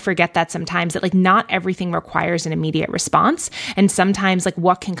space. And I forget that sometimes, that like not everything requires an immediate response. And sometimes like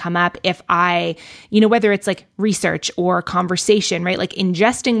what can come up if I, whether it's like research or conversation, right, like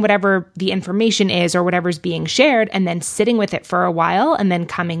ingesting whatever the information is or whatever's being shared and then sitting with it for a while and then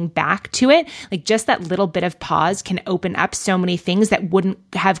coming back to it, like just that little bit of pause can open up so many things that wouldn't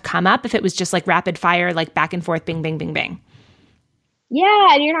have come up if it was just like rapid fire, like back and forth, bing, bing, bing, bing. Yeah.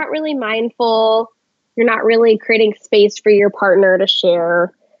 And you're not really mindful. You're not really creating space for your partner to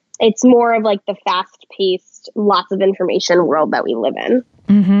share. It's more of like the fast paced, lots of information world that we live in.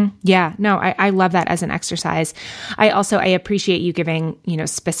 Mm-hmm. Yeah, no, I love that as an exercise. I appreciate you giving,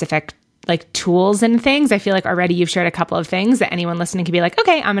 specific like tools and things. I feel like already you've shared a couple of things that anyone listening could be like,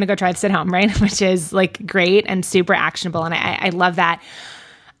 okay, I'm going to go try this at home, right? Which is like great and super actionable. And I love that.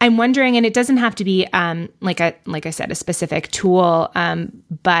 I'm wondering, and it doesn't have to be like I said, a specific tool,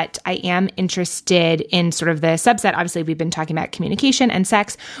 but I am interested in sort of the subset. Obviously, we've been talking about communication and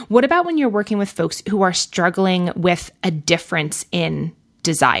sex. What about when you're working with folks who are struggling with a difference in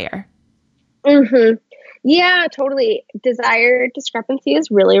desire? Mm-hmm. Yeah, totally. Desire discrepancy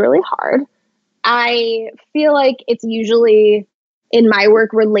is really, really hard. I feel like it's usually in my work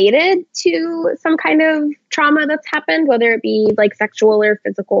related to some kind of trauma that's happened, whether it be like sexual or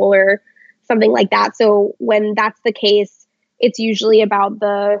physical or something like that. So when that's the case, it's usually about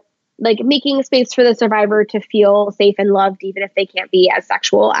the like making space for the survivor to feel safe and loved, even if they can't be as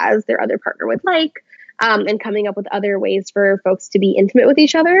sexual as their other partner would like. And coming up with other ways for folks to be intimate with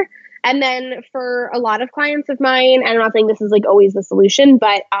each other. And then for a lot of clients of mine, and I'm not saying this is like always the solution,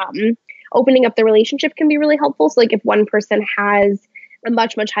 but opening up the relationship can be really helpful. So like if one person has a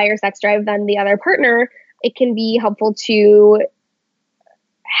much, much higher sex drive than the other partner, it can be helpful to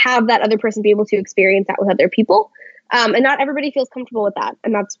have that other person be able to experience that with other people. And not everybody feels comfortable with that,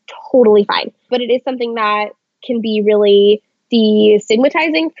 and that's totally fine. But it is something that can be really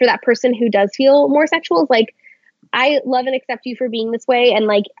destigmatizing for that person who does feel more sexual. It's like, I love and accept you for being this way, and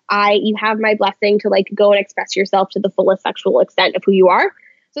like you have my blessing to like go and express yourself to the fullest sexual extent of who you are.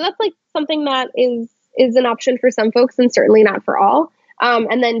 So that's like something that is an option for some folks, and certainly not for all.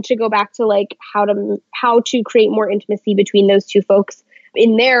 And then to go back to like how to create more intimacy between those two folks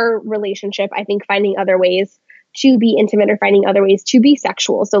in their relationship, I think finding other ways to be intimate or finding other ways to be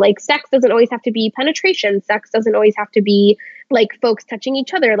sexual. So like sex doesn't always have to be penetration. Sex doesn't always have to be like folks touching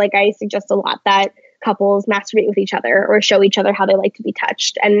each other. Like I suggest a lot that couples masturbate with each other or show each other how they like to be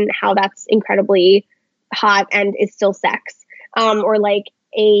touched and how that's incredibly hot and is still sex. Or like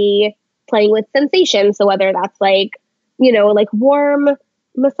playing with sensation. So whether that's like, like warm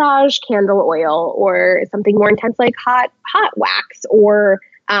massage candle oil or something more intense like hot wax or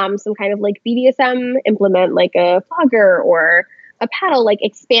some kind of like BDSM implement like a flogger or a paddle, like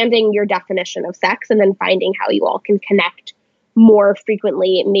expanding your definition of sex and then finding how you all can connect more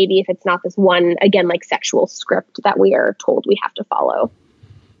frequently, maybe if it's not this one, again, like sexual script that we are told we have to follow.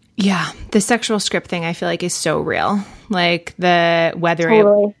 Yeah. The sexual script thing I feel like is so real. Like whether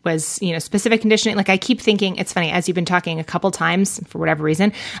it was, specific conditioning, like I keep thinking, it's funny, as you've been talking a couple times for whatever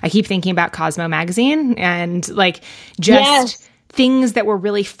reason, I keep thinking about Cosmo magazine and like just things that were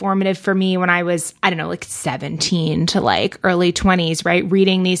really formative for me when I was, I don't know, like 17 to like early 20s, right?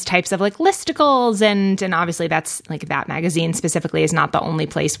 Reading these types of like listicles and obviously that's like that magazine specifically is not the only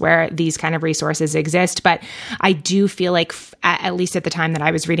place where these kind of resources exist. But I do feel like at least at the time that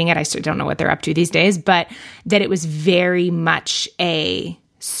I was reading it, I still don't know what they're up to these days, but that it was very much a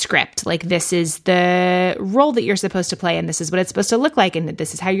script. Like this is the role that you're supposed to play and this is what it's supposed to look like and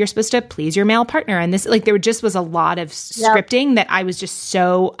this is how you're supposed to please your male partner. And this, like there just was a lot of scripting that I was just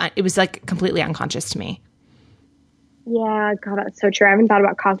so, it was like completely unconscious to me. Yeah, God, that's so true. I haven't thought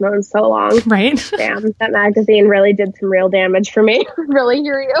about Cosmo in so long. Right? Damn, that magazine really did some real damage for me. Really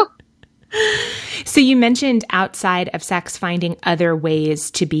hear you. So you mentioned outside of sex, finding other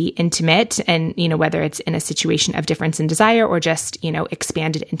ways to be intimate and, whether it's in a situation of difference in desire or just,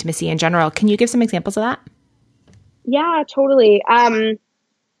 expanded intimacy in general. Can you give some examples of that? Yeah, totally.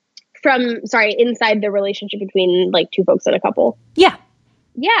 Inside the relationship between like two folks in a couple. Yeah.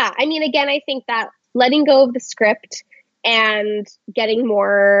 Yeah. I mean, again, I think that letting go of the script and getting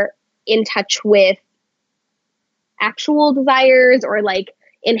more in touch with actual desires or like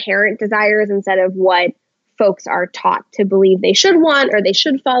inherent desires instead of what folks are taught to believe they should want or they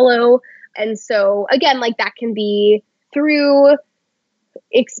should follow. And so again, like that can be through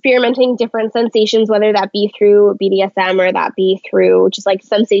experimenting different sensations, whether that be through BDSM or that be through just like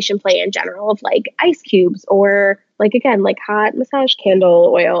sensation play in general of like ice cubes or like, again, like hot massage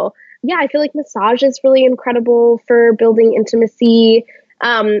candle oil. Yeah, I feel like massage is really incredible for building intimacy.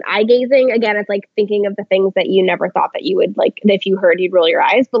 Eye gazing, again, it's like thinking of the things that you never thought that you would like, if you heard, you'd roll your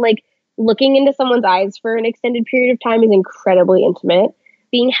eyes. But like looking into someone's eyes for an extended period of time is incredibly intimate.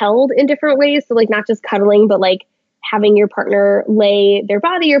 Being held in different ways. So like not just cuddling, but like having your partner lay their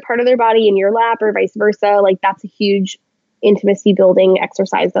body or part of their body in your lap or vice versa. Like that's a huge intimacy building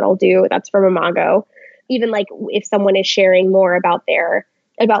exercise that I'll do. That's from Imago. Even like if someone is sharing more about their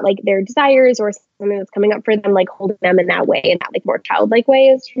desires or something that's coming up for them, like holding them in that way, in that like more childlike way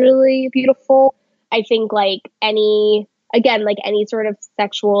is really beautiful. I think like any sort of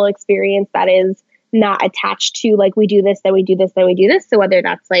sexual experience that is not attached to like, we do this, then we do this, then we do this. So whether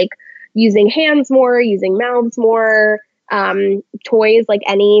that's like using hands more, using mouths more, toys, like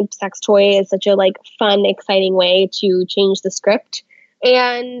any sex toy is such a like fun, exciting way to change the script.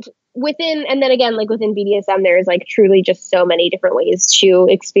 And within BDSM, there's like truly just so many different ways to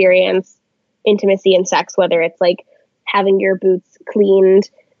experience intimacy and sex, whether it's like having your boots cleaned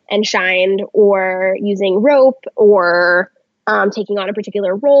and shined or using rope or taking on a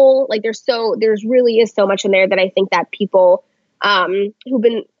particular role. Like there's really is so much in there that I think that people who've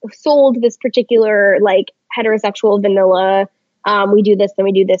been sold this particular like heterosexual vanilla we do this, then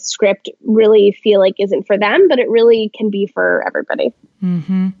we do this script really feel like isn't for them, but it really can be for everybody.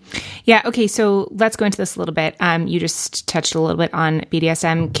 Mm-hmm. Yeah. Okay. So let's go into this a little bit. You just touched a little bit on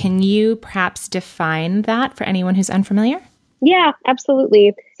BDSM. Can you perhaps define that for anyone who's unfamiliar? Yeah,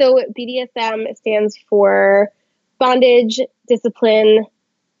 absolutely. So BDSM stands for bondage, discipline,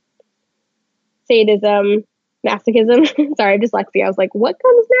 sadism, masochism. Sorry, dyslexia. I was like, what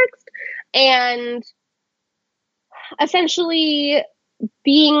comes next? And essentially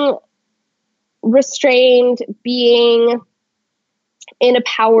being restrained, being in a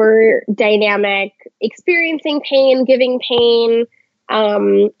power dynamic, experiencing pain, giving pain,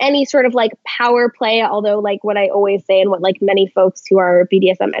 any sort of like power play. Although like what I always say and what like many folks who are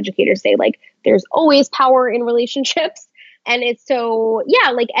BDSM educators say, like there's always power in relationships. And it's so,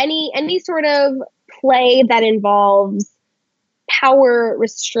 yeah, like any sort of play that involves power,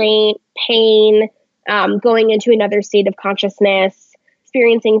 restraint, pain, going into another state of consciousness,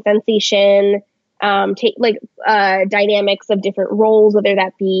 experiencing sensation, dynamics of different roles, whether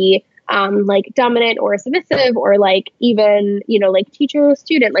that be like dominant or submissive, or like even, you know, like teacher or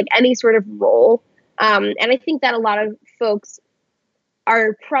student, like any sort of role. And I think that a lot of folks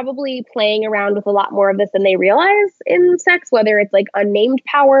are probably playing around with a lot more of this than they realize in sex, whether it's like unnamed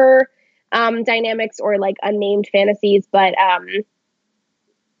power dynamics or like unnamed fantasies. But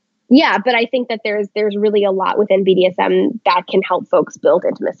yeah, but I think that there's really a lot within BDSM that can help folks build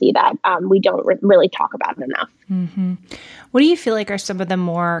intimacy that we don't really talk about enough. Mm-hmm. What do you feel like are some of the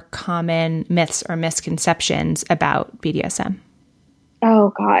more common myths or misconceptions about BDSM?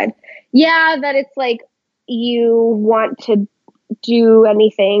 Oh, God. Yeah, that it's like you want to do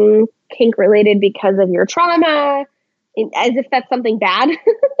anything kink related because of your trauma, as if that's something bad.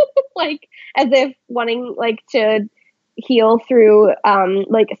 Like as if wanting like to heal through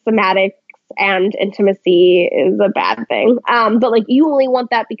like somatics and intimacy is a bad thing. But like you only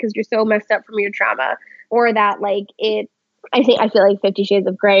want that because you're so messed up from your trauma, or that like I feel like 50 Shades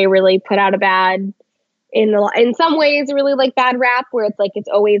of Grey really put out a bad, in some ways, a really like bad rap, where it's like it's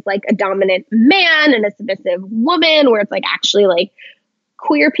always like a dominant man and a submissive woman, where it's like actually like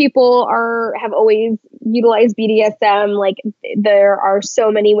queer people have always utilized BDSM. Like there are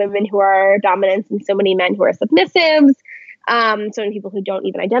so many women who are dominants and so many men who are submissives. So many people who don't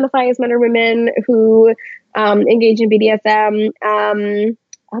even identify as men or women who engage in BDSM.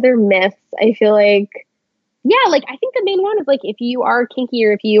 Other myths, I feel like, yeah, like I think the main one is like if you are kinky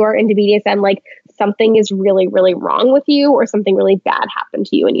or if you are into BDSM, like something is really, really wrong with you, or something really bad happened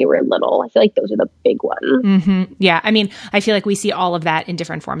to you when you were little. I feel like those are the big ones. Mm-hmm. Yeah. I mean, I feel like we see all of that in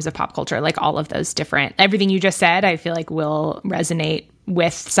different forms of pop culture, like all of those different, everything you just said, I feel like will resonate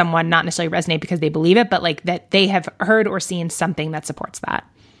with someone, not necessarily resonate because they believe it, but like that they have heard or seen something that supports that.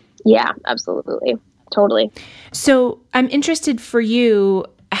 Yeah, absolutely. Totally. So I'm interested for you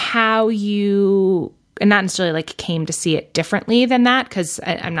how you, and not necessarily like came to see it differently than that, because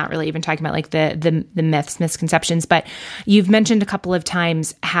I'm not really even talking about like the myths, misconceptions, but you've mentioned a couple of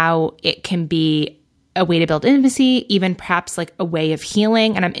times how it can be a way to build intimacy, even perhaps like a way of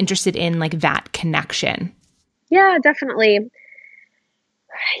healing. And I'm interested in like that connection. Yeah, definitely.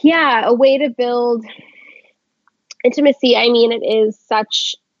 Yeah, a way to build intimacy. I mean, it is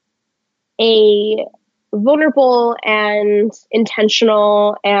such a vulnerable and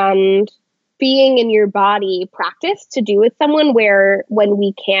intentional and being in your body practice to do with someone, where when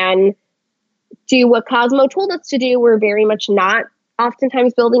we can do what Cosmo told us to do, we're very much not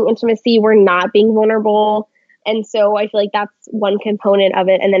oftentimes building intimacy. We're not being vulnerable. And so I feel like that's one component of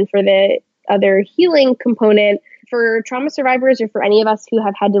it. And then for the other healing component, for trauma survivors or for any of us who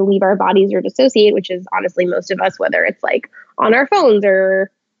have had to leave our bodies or dissociate, which is honestly most of us, whether it's like on our phones or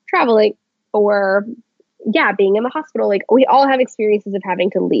traveling or being in the hospital, like we all have experiences of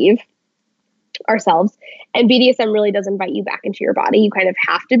having to leave ourselves. And BDSM really does invite you back into your body. You kind of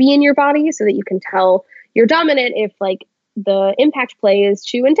have to be in your body so that you can tell your dominant if like the impact play is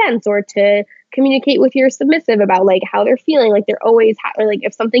too intense, or to communicate with your submissive about like how they're feeling. Like they're always or like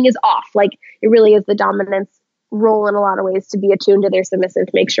if something is off, like it really is the dominant's role in a lot of ways to be attuned to their submissive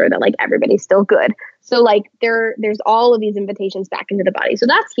to make sure that like everybody's still good. So like there's all of these invitations back into the body. So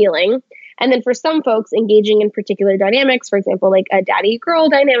that's healing. And then for some folks, engaging in particular dynamics, for example, like a daddy girl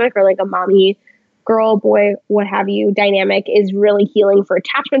dynamic or like a mommy girl, boy, what have you dynamic, is really healing for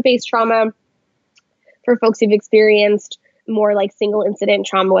attachment-based trauma. For folks who've experienced more like single incident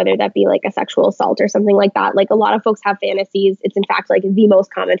trauma, whether that be like a sexual assault or something like that, like a lot of folks have fantasies. It's in fact like the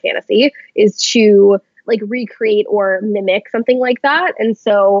most common fantasy is to like recreate or mimic something like that. And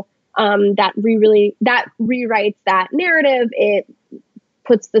so that rewrites that narrative. It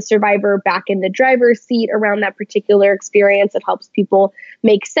puts the survivor back in the driver's seat around that particular experience. It helps people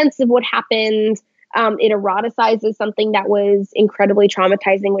make sense of what happened. It eroticizes something that was incredibly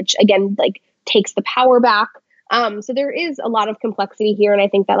traumatizing, which again, like takes the power back. So there is a lot of complexity here. And I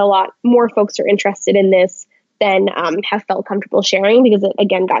think that a lot more folks are interested in this than have felt comfortable sharing, because it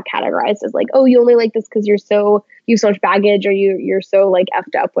again got categorized as like, oh, you only like this because you have so much baggage, or you're so like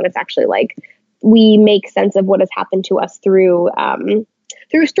effed up, when it's actually like we make sense of what has happened to us through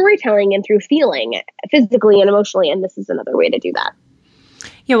storytelling and through feeling physically and emotionally. And this is another way to do that.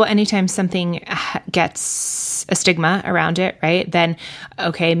 Yeah, well, anytime something gets a stigma around it, right, then,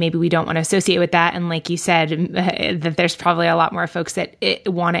 okay, maybe we don't want to associate with that. And like you said, that there's probably a lot more folks that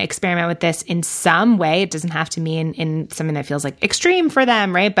want to experiment with this in some way. It doesn't have to mean in something that feels like extreme for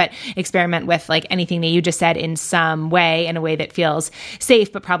them, right? But experiment with like anything that you just said in some way, in a way that feels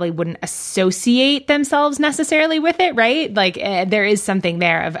safe, but probably wouldn't associate themselves necessarily with it, right? Like there is something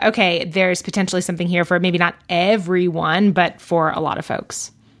there of, okay, there's potentially something here for maybe not everyone, but for a lot of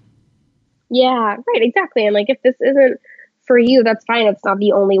folks. Yeah, right, exactly. And like, if this isn't for you, that's fine. It's not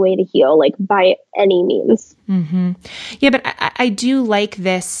the only way to heal, like by any means. Mm-hmm. Yeah, but I do like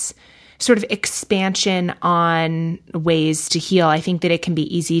this sort of expansion on ways to heal. I think that it can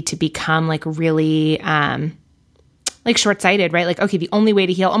be easy to become like really, like short-sighted, right? Like, okay, the only way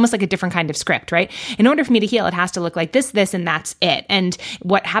to heal, almost like a different kind of script, right? In order for me to heal, it has to look like this, and that's it. And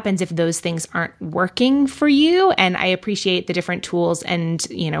what happens if those things aren't working for you? And I appreciate the different tools and,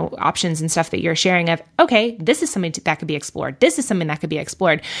 options and stuff that you're sharing of, okay, this is something that could be explored. This is something that could be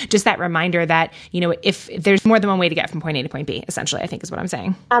explored. Just that reminder that, if there's more than one way to get from point A to point B, essentially, I think is what I'm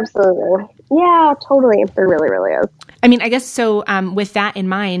saying. Absolutely. Yeah, totally. There really, really is. I mean, I guess so. With that in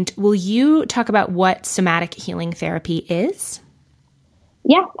mind, will you talk about what somatic healing therapy is?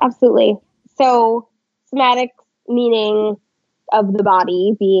 Yeah, absolutely. So somatics, meaning of the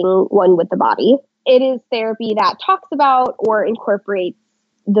body, being one with the body. It is therapy that talks about or incorporates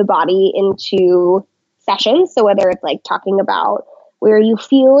the body into sessions. So whether it's like talking about where you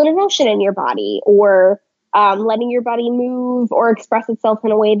feel an emotion in your body, or letting your body move or express itself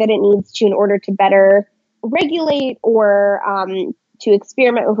in a way that it needs to in order to better regulate, or to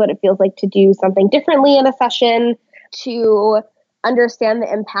experiment with what it feels like to do something differently in a session, to understand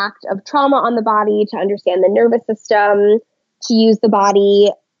the impact of trauma on the body, to understand the nervous system, to use the body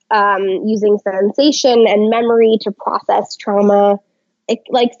using sensation and memory to process trauma.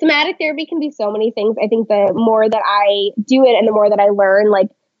 Like somatic therapy can be so many things. I think the more that I do it and the more that I learn, like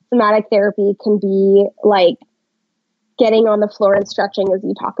somatic therapy can be like getting on the floor and stretching as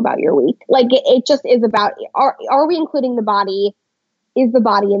you talk about your week. Like it just is about, are we including the body? Is the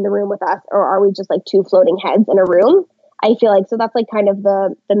body in the room with us, or are we just like two floating heads in a room? I feel like, so that's like kind of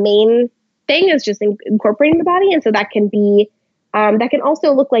the main thing, is just incorporating the body. And so that can be, that can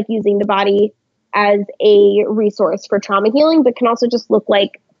also look like using the body as a resource for trauma healing, but can also just look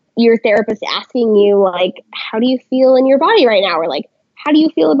like your therapist asking you, like, how do you feel in your body right now? Or like, how do you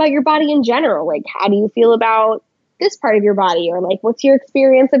feel about your body in general? Like, how do you feel about this part of your body? Or like, what's your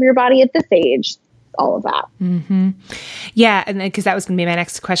experience of your body at this age? All of that. Mm-hmm. Yeah. And because that was going to be my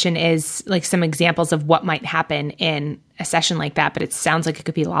next question, is like some examples of what might happen in a session like that, but it sounds like it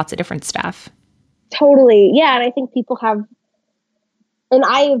could be lots of different stuff. Totally. Yeah. And I think people have, and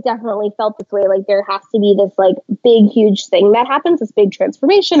I have definitely felt this way, like there has to be this like big, huge thing that happens, this big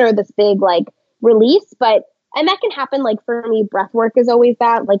transformation or this big like release. And that can happen, like for me, breath work is always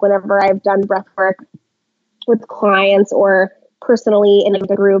that. Like whenever I've done breath work with clients or personally in a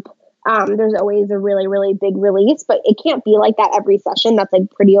group, there's always a really, really big release, but it can't be like that every session. That's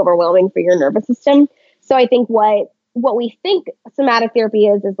like pretty overwhelming for your nervous system. So I think what we think somatic therapy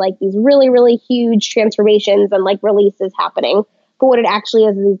is like these really, really huge transformations and like releases happening. But what it actually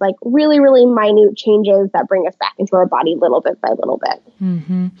is these like really, really minute changes that bring us back into our body little bit by little bit.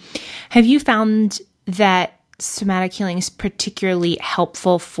 Mm-hmm. Have you found that somatic healing is particularly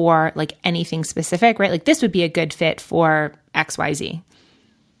helpful for like anything specific, right? Like this would be a good fit for XYZ.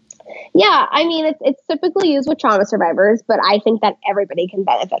 Yeah, I mean, it's typically used with trauma survivors, but I think that everybody can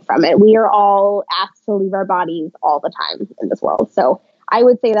benefit from it. We are all asked to leave our bodies all the time in this world. So I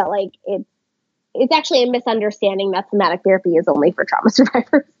would say that like it's actually a misunderstanding that somatic therapy is only for trauma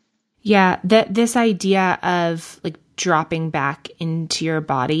survivors. Yeah, this idea of like dropping back into your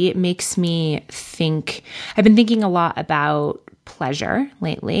body, it makes me think, I've been thinking a lot about pleasure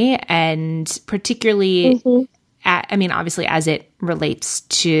lately, and particularly I mean, obviously as it relates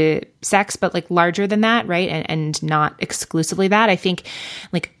to sex, but like larger than that, right? And not exclusively that. I think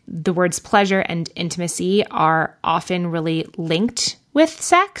like the words pleasure and intimacy are often really linked with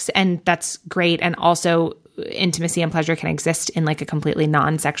sex, and that's great. And also intimacy and pleasure can exist in like a completely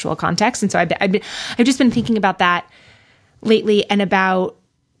non-sexual context. And so I've just been thinking about that lately, and about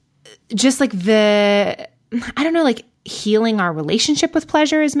just like like healing our relationship with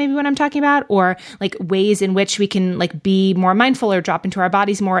pleasure is maybe what I'm talking about, or like ways in which we can like be more mindful or drop into our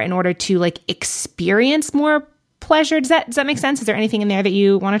bodies more in order to like experience more pleasure. Does that make sense? Is there anything in there that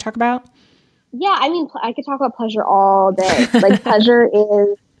you want to talk about? Yeah, I mean, I could talk about pleasure all day. Like pleasure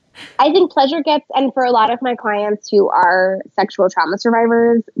is, I think pleasure gets, and for a lot of my clients who are sexual trauma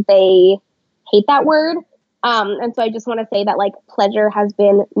survivors, they hate that word. And so I just want to say that like pleasure has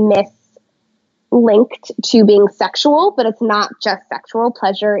been mislinked to being sexual, but it's not just sexual.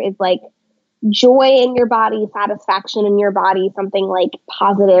 Pleasure is like joy in your body, satisfaction in your body, something like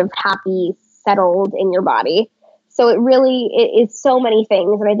positive, happy, settled in your body. So it is so many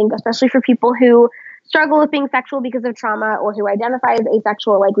things. And I think especially for people who struggle with being sexual because of trauma or who identify as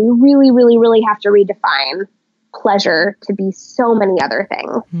asexual, like we really, really, really have to redefine pleasure to be so many other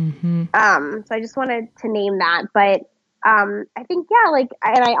things. Mm-hmm. So I just wanted to name that. But I think,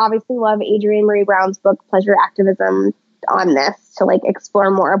 and I obviously love Adrienne Maree Brown's book, Pleasure Activism, on this to like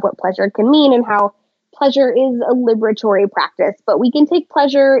explore more of what pleasure can mean and how pleasure is a liberatory practice, but we can take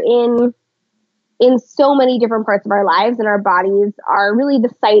pleasure in so many different parts of our lives, and our bodies are really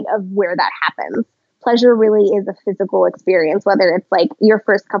the site of where that happens. Pleasure really is a physical experience, whether it's like your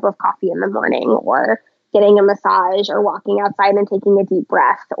first cup of coffee in the morning or getting a massage or walking outside and taking a deep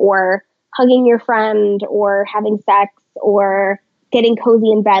breath or hugging your friend or having sex or getting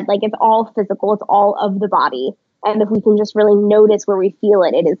cozy in bed. Like it's all physical. It's all of the body. And if we can just really notice where we feel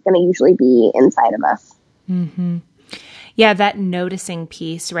it, it is going to usually be inside of us. Mm-hmm. Yeah, that noticing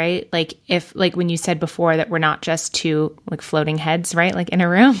piece, right? Like when you said before that we're not just two like floating heads, right? Like in a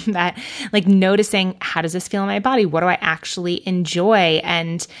room, that like noticing, how does this feel in my body? What do I actually enjoy?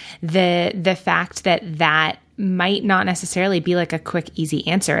 And the fact that might not necessarily be like a quick, easy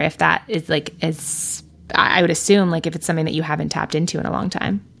answer if that is like, I would assume like if it's something that you haven't tapped into in a long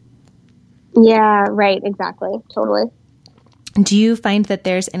time. Yeah, right. Exactly. Totally. Do you find that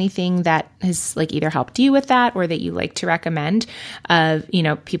there's anything that has like either helped you with that or that you like to recommend of,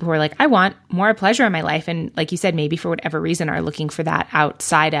 people who are like, I want more pleasure in my life. And like you said, maybe for whatever reason are looking for that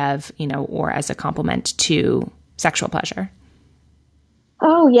outside of, or as a complement to sexual pleasure?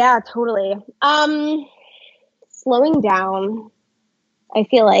 Oh yeah, totally. Slowing down. I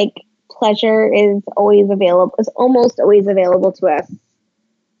feel like pleasure is almost always available to us.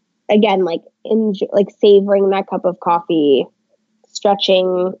 Again, like savoring that cup of coffee,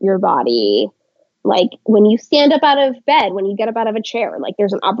 stretching your body, like when you stand up out of bed, when you get up out of a chair, like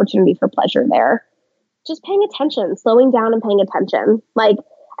there's an opportunity for pleasure there. Just paying attention, slowing down and paying attention. Like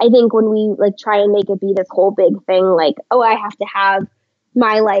I think when we like try and make it be this whole big thing, like, oh, I have to have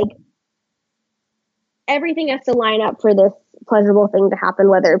my everything has to line up for this pleasurable thing to happen,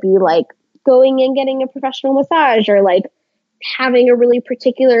 whether it be like going and getting a professional massage or like having a really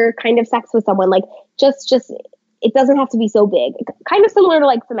particular kind of sex with someone. Like just it doesn't have to be so big. Kind of similar to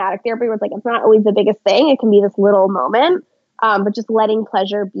like somatic therapy where it's like it's not always the biggest thing. It can be this little moment, but just letting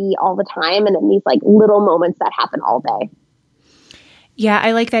pleasure be all the time and in these like little moments that happen all day. Yeah,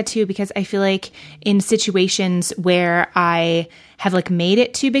 I like that too, because I feel like in situations where I have like made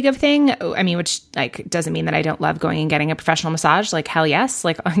it too big of a thing, I mean, which like doesn't mean that I don't love going and getting a professional massage, like hell yes,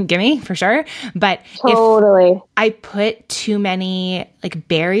 like gimme for sure. But totally. If I put too many like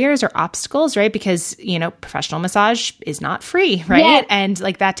barriers or obstacles, right? Because, professional massage is not free, right? Yes. And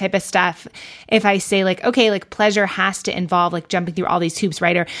like that type of stuff. If I say like, okay, like pleasure has to involve like jumping through all these hoops,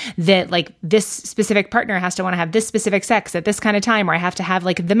 right? Or that like this specific partner has to want to have this specific sex at this kind of time, or I have to have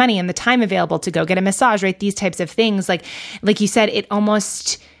like the money and the time available to go get a massage, right? These types of things. Like you said, it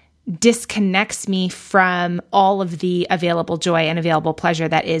almost disconnects me from all of the available joy and available pleasure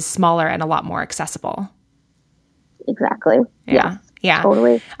that is smaller and a lot more accessible. Exactly. Yeah. Yes, yeah.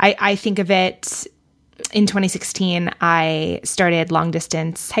 Totally. I think of it in 2016, I started long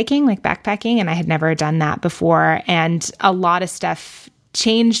distance hiking, like backpacking, and I had never done that before. And a lot of stuff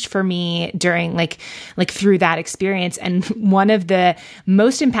changed for me during like through that experience. And one of the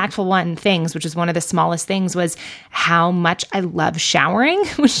most impactful things, which is one of the smallest things, was how much I love showering,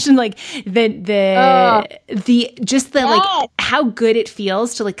 which is like like how good it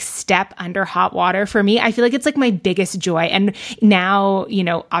feels to like step under hot water for me. I feel like it's like my biggest joy. And now,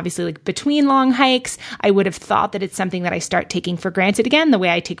 obviously like between long hikes, I would have thought that it's something that I start taking for granted again, the way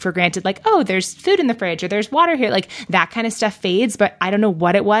I take for granted, like, oh, there's food in the fridge or there's water here, like that kind of stuff fades. But I don't know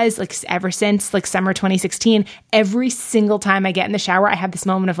what it was, like ever since like summer 2016, every single time I get in the shower, I have this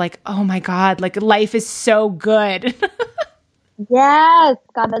moment of like, oh my God, like life is so good. Yes.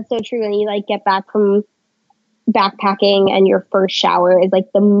 God, that's so true. And you like get back from backpacking and your first shower is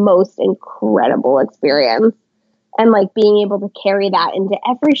like the most incredible experience. And like being able to carry that into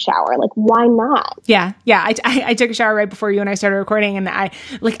every shower, like why not? Yeah. I took a shower right before you and I started recording, and I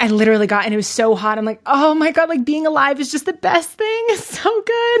literally got, and it was so hot. I'm like, oh my God, like being alive is just the best thing. It's so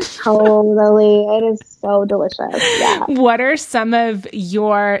good. Totally, it is so delicious. Yeah. What are some of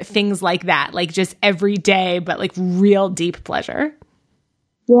your things like that, like just every day, but like real deep pleasure?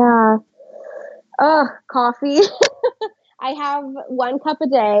 Yeah. Coffee. I have 1 cup a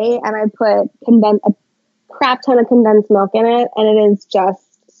day, and I put crap ton of condensed milk in it, and it is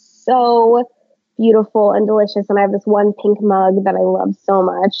just so beautiful and delicious. And I have this one pink mug that I love so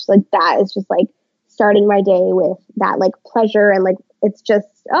much. Like that is just like starting my day with that like pleasure, and like it's just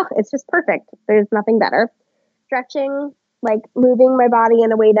perfect. There's nothing better. Stretching, like moving my body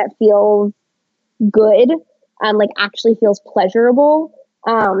in a way that feels good, like actually feels pleasurable,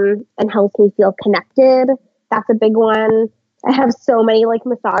 and helps me feel connected. That's a big one. I have so many like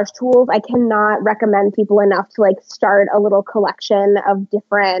massage tools. I cannot recommend people enough to like start a little collection of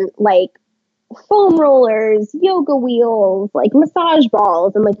different like foam rollers, yoga wheels, like massage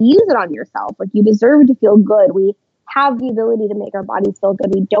balls, and like use it on yourself. Like you deserve to feel good. We have the ability to make our bodies feel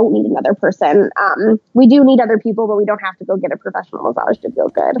good. We don't need another person. We do need other people, but we don't have to go get a professional massage to feel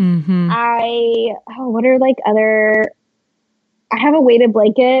good. What are like other, I have a weighted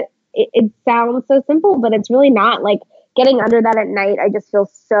blanket. It sounds so simple, but it's really not. Like getting under that at night, I just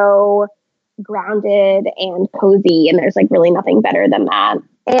feel so grounded and cozy, and there's like really nothing better than that.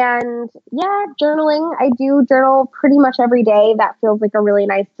 And yeah, journaling. I do journal pretty much every day. That feels like a really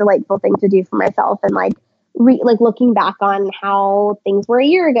nice, delightful thing to do for myself, and like looking back on how things were a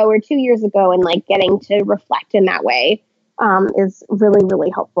year ago or 2 years ago, and like getting to reflect in that way is really, really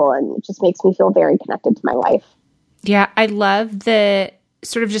helpful, and it just makes me feel very connected to my life. Yeah, I love the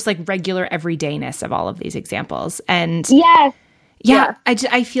sort of just like regular everydayness of all of these examples. And yeah.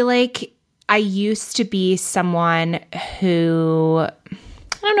 I feel like I used to be someone who,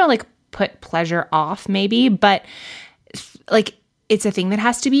 I don't know, like put pleasure off maybe, but like it's a thing that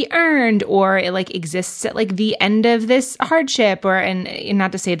has to be earned, or it like exists at like the end of this hardship, and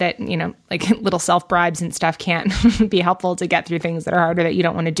not to say that, you know, like little self-bribes and stuff can't be helpful to get through things that are harder that you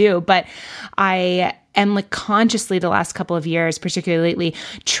don't want to do. But I am like consciously the last couple of years, particularly lately,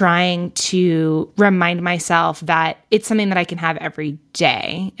 trying to remind myself that it's something that I can have every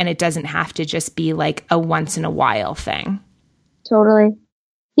day, and it doesn't have to just be like a once in a while thing. Totally.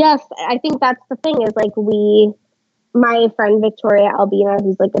 Yes. I think that's the thing is like my friend Victoria Albina,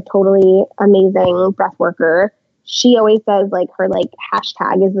 who's like a totally amazing breath worker, she always says like her like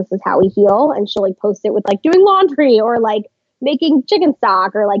hashtag is "this is how we heal," and she'll like post it with like doing laundry or like making chicken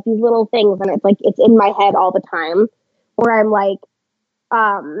stock or like these little things, and it's like it's in my head all the time. Where I'm like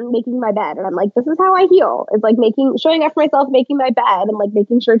making my bed, and I'm like, this is how I heal. It's like showing up for myself, making my bed, and like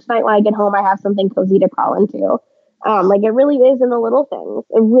making sure tonight when I get home I have something cozy to crawl into. Like it really is in the little things.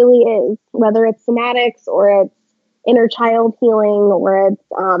 It really is, whether it's somatics or it's inner child healing or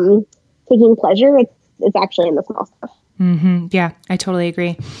it's taking pleasure. It's actually in the small stuff. Mm-hmm. Yeah, I totally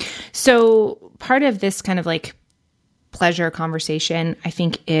agree. So part of this kind of like pleasure conversation, I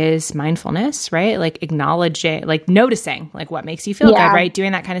think, is mindfulness, right? Like acknowledging, like noticing, like what makes you feel good, right?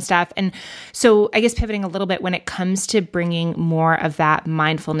 Doing that kind of stuff. And so I guess pivoting a little bit when it comes to bringing more of that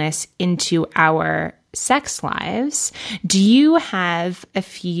mindfulness into our sex lives, do you have a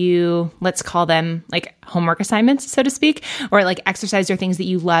few, let's call them like homework assignments, so to speak, or like exercise or things that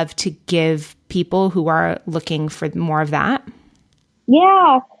you love to give people who are looking for more of that?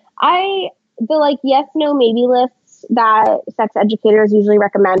 Yeah. The like yes, no, maybe lists that sex educators usually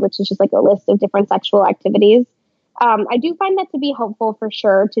recommend, which is just like a list of different sexual activities. I do find that to be helpful for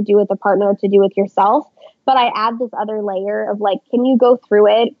sure to do with a partner, to do with yourself. But I add this other layer of like, can you go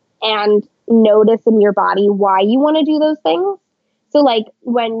through it and notice in your body why you want to do those things? So like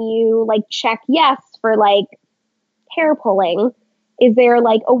when you like check yes for like hair pulling, is there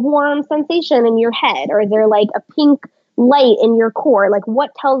like a warm sensation in your head, or is there like a pink light in your core? Like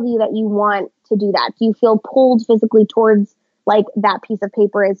what tells you that you want to do that? Do you feel pulled physically towards like that piece of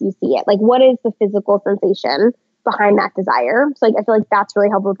paper as you see it? Like what is the physical sensation behind that desire? So like I feel like that's really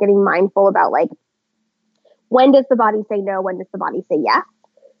helpful with getting mindful about like, when does the body say no? When does the body say yes?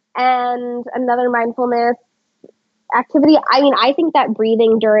 And another mindfulness activity, I mean, I think that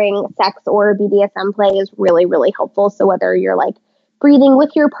breathing during sex or BDSM play is really, really helpful. So whether you're like breathing with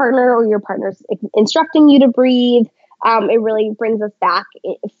your partner or your partner's instructing you to breathe, it really brings us back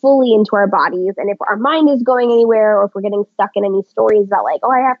fully into our bodies. And if our mind is going anywhere, or if we're getting stuck in any stories about like,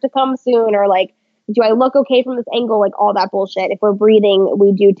 oh, I have to come soon, or like, do I look okay from this angle? Like all that bullshit. If we're breathing,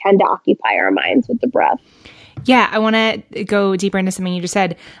 we do tend to occupy our minds with the breath. Yeah, I want to go deeper into something you just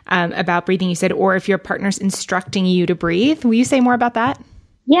said about breathing. You said, or if your partner's instructing you to breathe. Will you say more about that?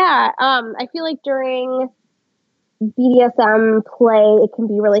 Yeah, I feel like during BDSM play, it can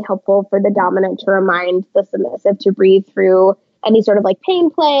be really helpful for the dominant to remind the submissive to breathe through any sort of like pain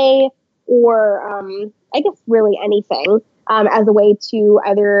play, or I guess really anything, as a way to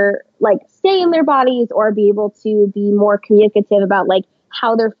either like stay in their bodies or be able to be more communicative about like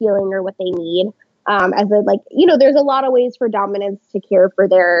how they're feeling or what they need. as a, like, there's a lot of ways for dominants to care for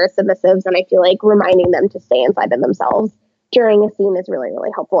their submissives. And I feel like reminding them to stay inside of themselves during a scene is really,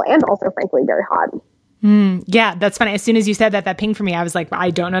 really helpful. And also, frankly, very hot. Yeah, that's funny. As soon as you said that pinged for me. I was like, I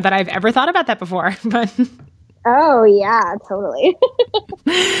don't know that I've ever thought about that before, but. Oh yeah, totally.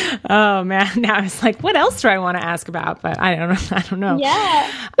 Oh man. Now I was like, what else do I want to ask about? But I don't know.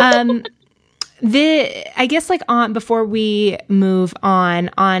 Yeah. I guess before we move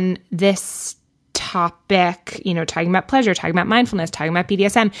on this topic, talking about pleasure, talking about mindfulness, talking about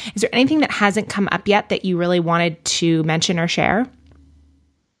BDSM, is there anything that hasn't come up yet that you really wanted to mention or share?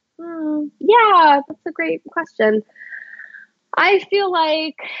 Yeah, that's a great question. I feel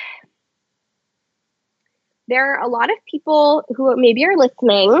like there are a lot of people who maybe are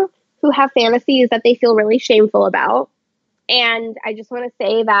listening who have fantasies that they feel really shameful about. And I just want to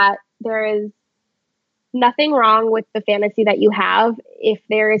say that there is nothing wrong with the fantasy that you have. If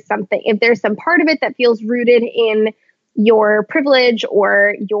there's some part of it that feels rooted in your privilege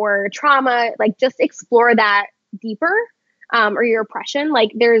or your trauma, like just explore that deeper, or your oppression.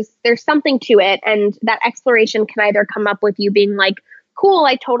 Like there's something to it. And that exploration can either come up with you being like, cool,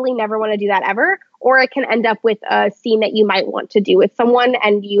 I totally never want to do that ever. Or it can end up with a scene that you might want to do with someone,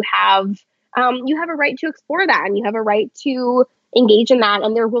 and you have a right to explore that, and you have a right to engage in that.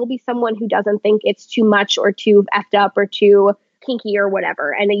 And there will be someone who doesn't think it's too much or too effed up or too kinky or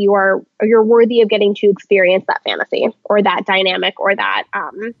whatever, and you're worthy of getting to experience that fantasy or that dynamic or that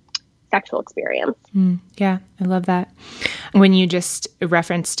sexual experience. Yeah, I love that. When you just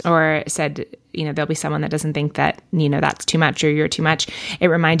referenced or said, there'll be someone that doesn't think that, that's too much or you're too much, it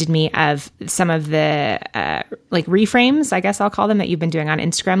reminded me of some of the reframes, I guess I'll call them, that you've been doing on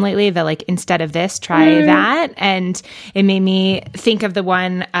Instagram lately. The instead of this, try that. And it made me think of the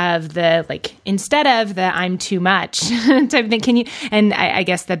one of the instead of the I'm too much type of thing. And I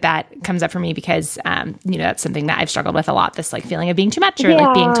guess that comes up for me because, that's something that I've struggled with a lot, this feeling of being too much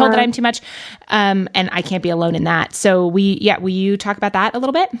or being told that I'm too much. And I can't be alone in that. So will you talk about that a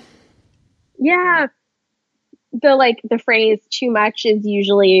little bit? Yeah. The phrase too much is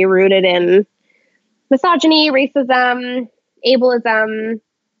usually rooted in misogyny, racism, ableism,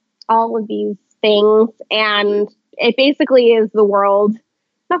 all of these things. And it basically is society,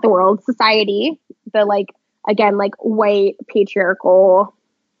 the white patriarchal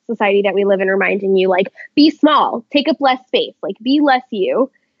society that we live in, reminding you be small, take up less space, be less you.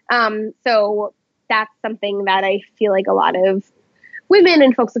 So that's something that I feel like a lot of women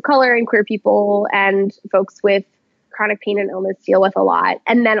and folks of color and queer people and folks with chronic pain and illness deal with a lot.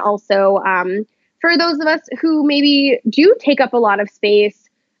 And then also for those of us who maybe do take up a lot of space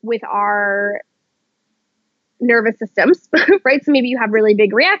with our nervous systems, right? So maybe you have really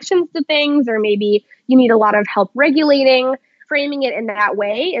big reactions to things, or maybe you need a lot of help regulating, framing it in that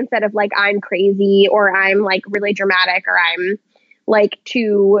way instead of I'm crazy or I'm really dramatic or I'm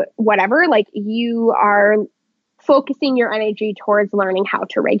to whatever, you are focusing your energy towards learning how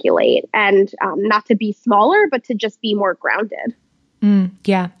to regulate and not to be smaller, but to just be more grounded.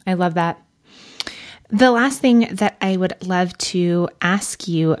 Yeah, I love that. The last thing that I would love to ask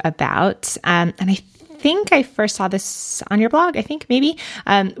you about, and I think I first saw this on your blog, I think maybe,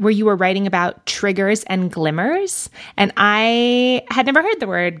 where you were writing about triggers and glimmers. And I had never heard the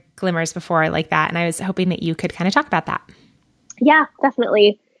word glimmers before like that. And I was hoping that you could kind of talk about that. Yeah,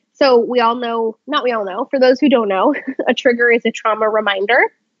 definitely. So not we all know, for those who don't know, a trigger is a trauma reminder.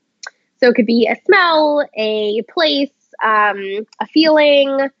 So it could be a smell, a place, a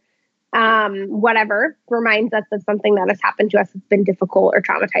feeling, whatever reminds us of something that has happened to us that's been difficult or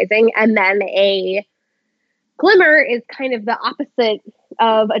traumatizing. And then a glimmer is kind of the opposite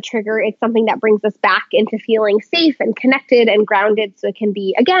of a trigger. It's something that brings us back into feeling safe and connected and grounded. So it can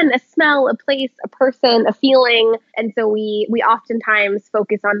be, again, a smell, a place, a person, a feeling. And so we oftentimes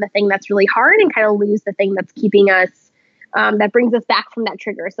focus on the thing that's really hard and kind of lose the thing that's keeping us, that brings us back from that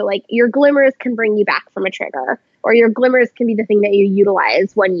trigger. So your glimmers can bring you back from a trigger, or your glimmers can be the thing that you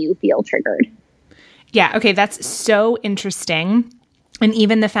utilize when you feel triggered. Yeah. Okay. That's so interesting. And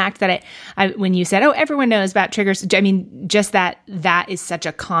even the fact that when you said, everyone knows about triggers, I mean, just that is such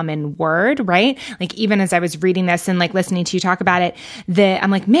a common word, right? Even as I was reading this and listening to you talk about it,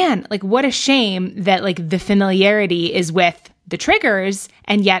 I'm like, man, what a shame that the familiarity is with the triggers,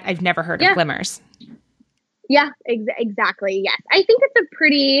 and yet I've never heard of glimmers. Yeah, exactly. Yes. I think it's a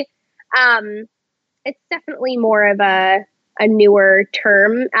pretty, it's definitely more of a newer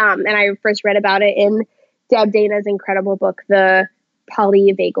term. And I first read about it in Deb Dana's incredible book, The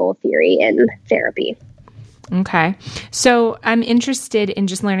Polyvagal Theory in Therapy. Okay. So I'm interested in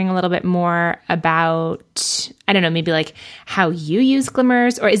just learning a little bit more about, I don't know, maybe how you use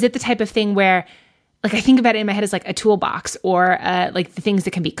glimmers, or is it the type of thing where like, I think about it in my head as like a toolbox or like the things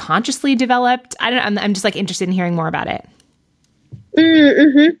that can be consciously developed. I don't know. I'm just like interested in hearing more about it.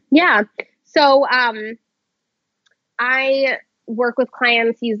 Mm-hmm. Yeah. So I work with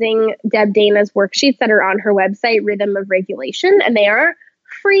clients using Deb Dana's worksheets that are on her website, Rhythm of Regulation, and they are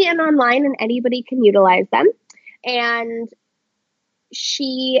free and online and anybody can utilize them. And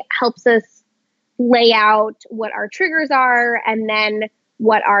she helps us lay out what our triggers are and then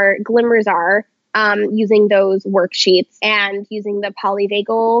what our glimmers are using those worksheets and using the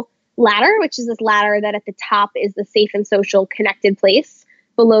polyvagal ladder, which is this ladder that at the top is the safe and social connected place.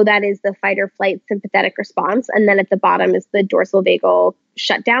 Below that is the fight or flight sympathetic response. And then at the bottom is the dorsal vagal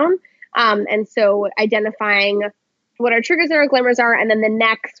shutdown. And so identifying what our triggers and our glimmers are. And then the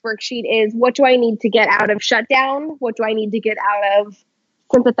next worksheet is, what do I need to get out of shutdown? What do I need to get out of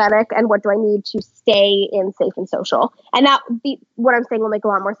sympathetic? And what do I need to stay in safe and social? And what I'm saying will make a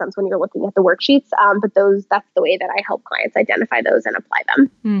lot more sense when you're looking at the worksheets. But that's the way that I help clients identify those and apply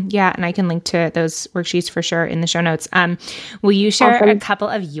them. Yeah. And I can link to those worksheets for sure in the show notes. Will you share Awesome. a couple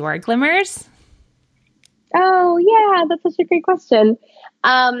of your glimmers? Oh yeah, that's such a great question.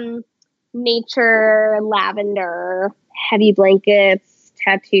 Nature, lavender, heavy blankets,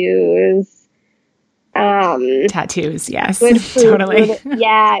 tattoos. Tattoos, yes. Good food, Totally.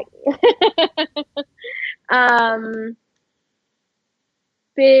 Yeah.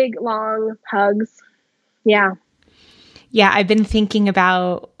 Big, long hugs. Yeah. Yeah, I've been thinking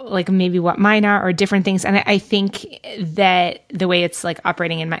about like maybe what mine are or different things. And I think that the way it's like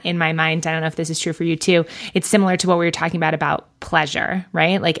operating in my mind, I don't know if this is true for you too, it's similar to what we were talking about pleasure,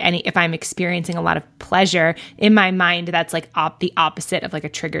 right? Like if I'm experiencing a lot of pleasure in my mind, that's like the opposite of like a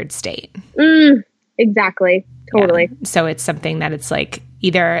triggered state. Exactly. Totally. Yeah. So it's something that it's like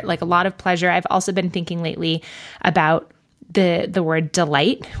either like a lot of pleasure. I've also been thinking lately about the word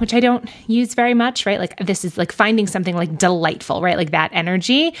delight, which I don't use very much, right? Like this is like finding something like delightful, right? Like that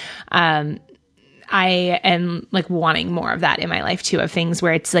energy. I am like wanting more of that in my life too, of things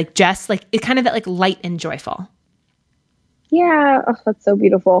where it's like just like it kind of that like light and joyful. Yeah. Oh, that's so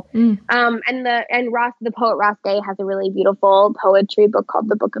beautiful. And the poet Ross Day has a really beautiful poetry book called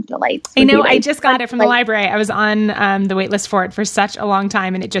The Book of Delights. I know. I just got it from the library. I was on the wait list for it for such a long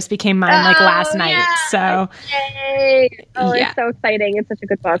time, and it just became mine like last night. So, yay. It's so exciting. It's such a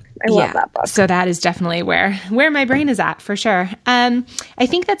good book. I love that book. So that is definitely where my brain is at for sure. I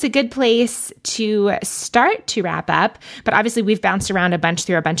think that's a good place to start to wrap up. But obviously, we've bounced around a bunch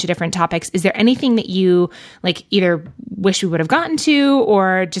through a bunch of different topics. Is there anything that you like either wish we would have gotten to,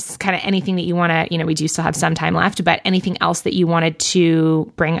 or just kind of anything that you want to, we do still have some time left, but anything else that you wanted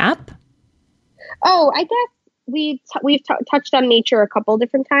to bring up? Oh, I guess we've touched on nature a couple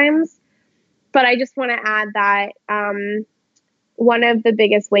different times, but I just want to add that one of the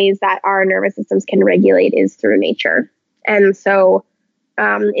biggest ways that our nervous systems can regulate is through nature. And so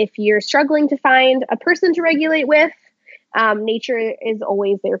if you're struggling to find a person to regulate with, nature is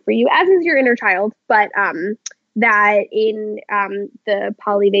always there for you, as is your inner child. But that in the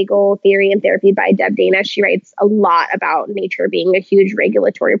polyvagal theory and therapy by Deb Dana, she writes a lot about nature being a huge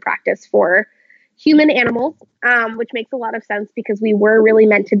regulatory practice for human animals, which makes a lot of sense because we were really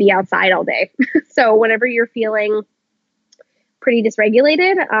meant to be outside all day. So whenever you're feeling pretty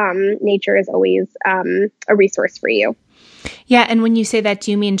dysregulated, nature is always a resource for you. Yeah. And when you say that,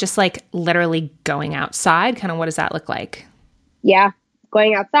 do you mean just like literally going outside? Kind of what does that look like? Yeah.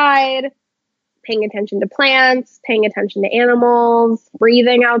 Going outside, paying attention to plants, paying attention to animals,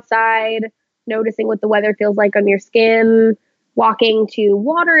 breathing outside, noticing what the weather feels like on your skin, walking to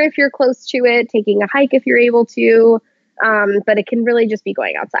water if you're close to it, taking a hike if you're able to. But it can really just be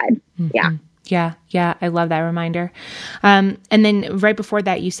going outside. Mm-hmm. Yeah. Yeah. I love that reminder. And then right before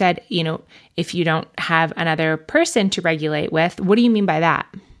that, you said, if you don't have another person to regulate with, what do you mean by that?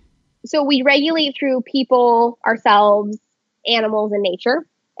 So we regulate through people, ourselves, animals, and nature.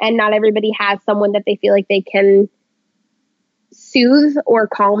 And not everybody has someone that they feel like they can soothe or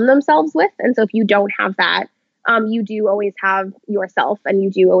calm themselves with. And so if you don't have that, you do always have yourself, and you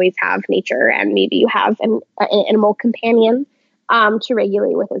do always have nature, and maybe you have an animal companion to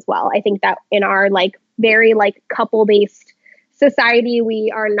regulate with as well. I think that in our very couple-based society,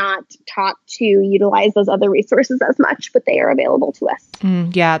 we are not taught to utilize those other resources as much, but they are available to us.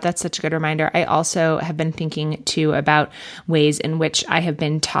 Yeah, that's such a good reminder. I also have been thinking too about ways in which I have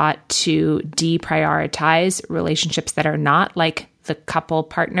been taught to deprioritize relationships that are not like the couple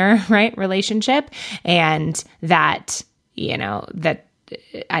partner, right, relationship, and that, that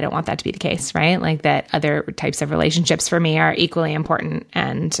I don't want that to be the case, right? Like that other types of relationships for me are equally important,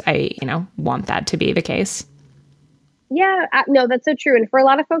 and I, want that to be the case. Yeah, no, that's so true. And for a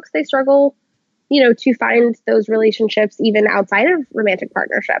lot of folks, they struggle to find those relationships even outside of romantic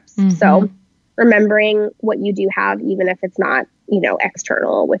partnerships. So remembering what you do have, even if it's not,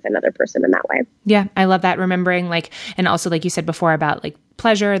 external with another person in that way. Yeah, I love that. Remembering and also like you said before about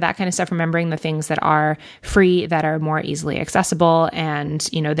pleasure, that kind of stuff, remembering the things that are free, that are more easily accessible, and,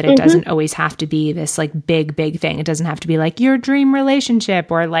 that it doesn't always have to be this big thing. It doesn't have to be your dream relationship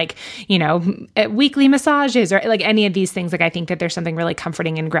or weekly massages or any of these things. I think that there's something really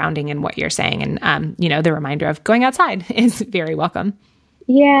comforting and grounding in what you're saying. And, the reminder of going outside is very welcome.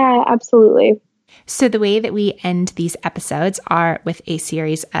 Yeah, absolutely. So the way that we end these episodes are with a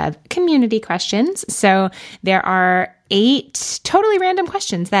series of community questions. So there are 8 totally random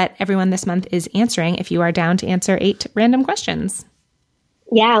questions that everyone this month is answering. If you are down to answer 8 random questions.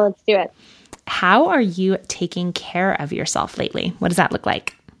 Yeah, let's do it. How are you taking care of yourself lately? What does that look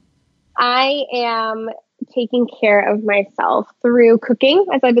like? I am taking care of myself through cooking,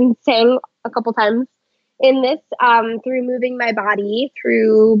 as I've been saying a couple times in this, through moving my body,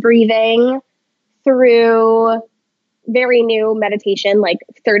 through breathing, through very new meditation,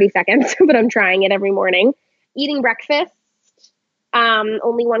 30 seconds, but I'm trying it every morning. Eating breakfast,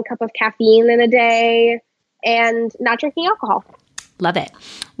 only 1 cup of caffeine in a day, and not drinking alcohol. Love it.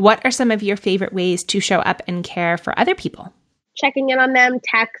 What are some of your favorite ways to show up and care for other people? Checking in on them,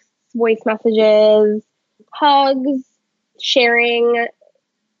 texts, voice messages, hugs, sharing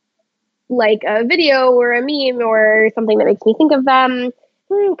a video or a meme or something that makes me think of them.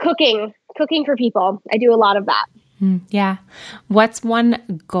 Cooking for people. I do a lot of that. Yeah. What's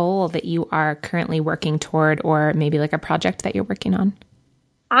one goal that you are currently working toward, or maybe a project that you're working on?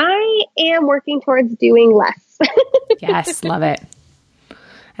 I am working towards doing less. Yes. Love it.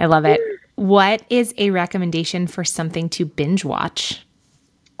 I love it. What is a recommendation for something to binge watch?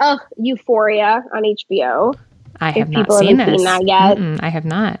 Oh, Euphoria on HBO. I have not seen this. Seen that yet. I have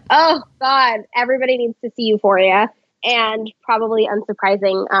not. Oh God. Everybody needs to see Euphoria. And probably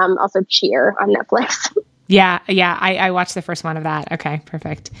unsurprising, also Cheer on Netflix. Yeah. I watched the first one of that. Okay,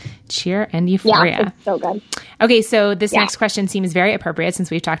 perfect. Cheer and Euphoria. Yeah, it's so good. Okay, so this next question seems very appropriate since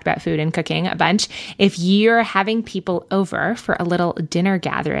we've talked about food and cooking a bunch. If you're having people over for a little dinner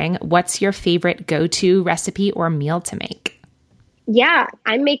gathering, what's your favorite go-to recipe or meal to make? Yeah,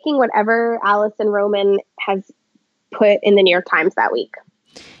 I'm making whatever Allison Roman has put in the New York Times that week.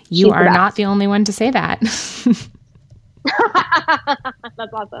 You are not the only one to say that.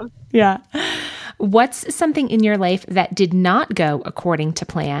 That's awesome. Yeah. What's something in your life that did not go according to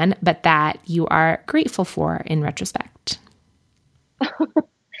plan, but that you are grateful for in retrospect?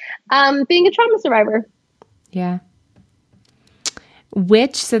 Being a trauma survivor. Yeah.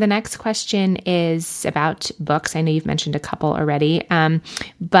 So the next question is about books. I know you've mentioned a couple already,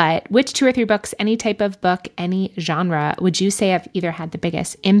 but which 2 or 3 books, any type of book, any genre, would you say have either had the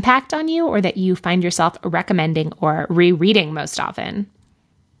biggest impact on you or that you find yourself recommending or rereading most often?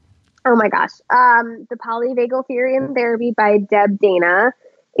 Oh my gosh. The Polyvagal Theory and Therapy by Deb Dana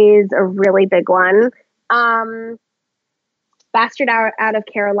is a really big one. Bastard Out of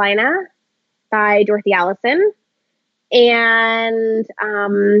Carolina by Dorothy Allison. And,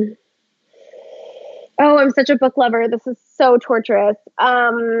 I'm such a book lover. This is so torturous.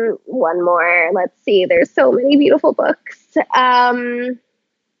 One more. Let's see. There's so many beautiful books.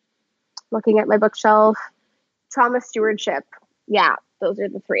 Looking at my bookshelf. Trauma Stewardship. Yeah, those are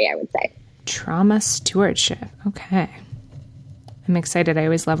the 3 I would say. Trauma Stewardship. Okay. I'm excited. I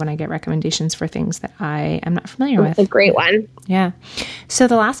always love when I get recommendations for things that I am not familiar with. It's a great one. Yeah. So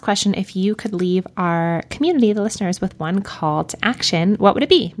the last question, if you could leave our community, the listeners, with one call to action, what would it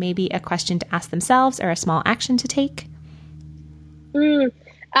be? Maybe a question to ask themselves or a small action to take?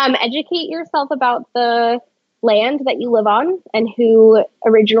 Educate yourself about the land that you live on and who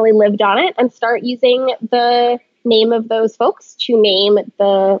originally lived on it, and start using the name of those folks to name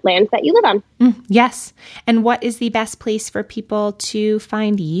the land that you live on. Yes. And what is the best place for people to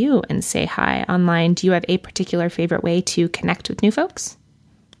find you and say hi online? Do you have a particular favorite way to connect with new folks?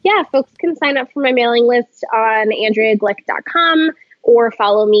 Yeah, folks can sign up for my mailing list on AndreaGlick.com or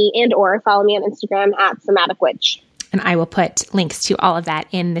follow me on Instagram at Somatic Witch. And I will put links to all of that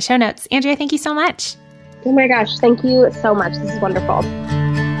in the show notes. Andrea, thank you so much. Oh my gosh, thank you so much. This is wonderful.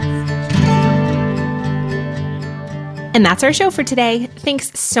 And that's our show for today.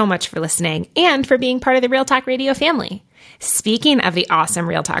 Thanks so much for listening and for being part of the Real Talk Radio family. Speaking of the awesome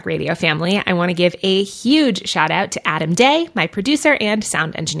Real Talk Radio family, I want to give a huge shout out to Adam Day, my producer and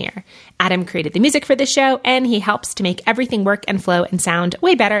sound engineer. Adam created the music for this show, and he helps to make everything work and flow and sound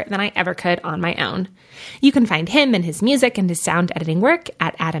way better than I ever could on my own. You can find him and his music and his sound editing work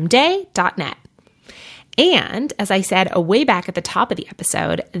at adamday.net. And as I said way back at the top of the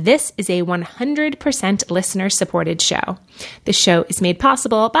episode, this is a 100% listener-supported show. The show is made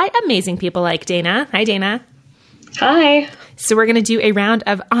possible by amazing people like Dana. Hi, Dana. Hi. So we're going to do a round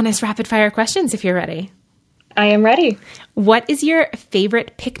of honest rapid-fire questions if you're ready. I am ready. What is your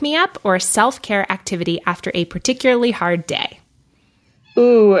favorite pick-me-up or self-care activity after a particularly hard day?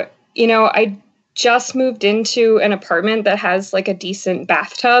 Ooh, I just moved into an apartment that has like a decent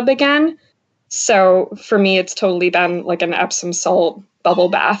bathtub again. So for me, it's totally been like an Epsom salt bubble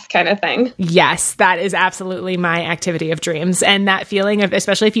bath kind of thing. Yes, that is absolutely my activity of dreams. And that feeling of,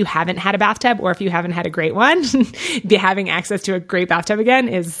 especially if you haven't had a bathtub or if you haven't had a great one, having access to a great bathtub again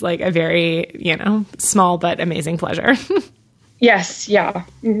is like a very, small but amazing pleasure. Yes. Yeah.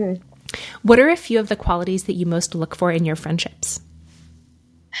 Mm-hmm. What are a few of the qualities that you most look for in your friendships?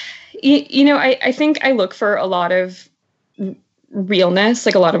 I think I look for a lot of realness,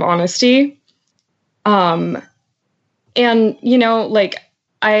 like a lot of honesty. And I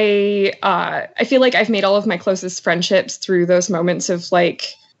feel like I've made all of my closest friendships through those moments of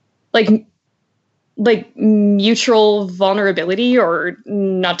like mutual vulnerability, or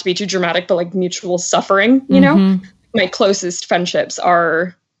not to be too dramatic, but like mutual suffering, Mm-hmm. My closest friendships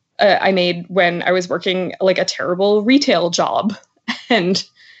are, I made when I was working like a terrible retail job. And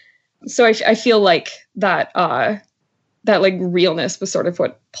so I feel like that like realness was sort of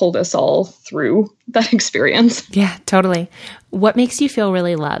what pulled us all through that experience. Yeah, totally. What makes you feel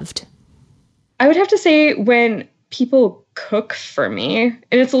really loved? I would have to say when people cook for me,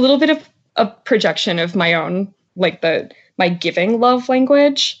 and it's a little bit of a projection of my own, like my giving love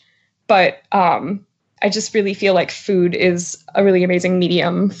language. But I just really feel like food is a really amazing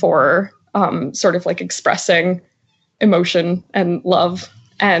medium for sort of like expressing emotion and love.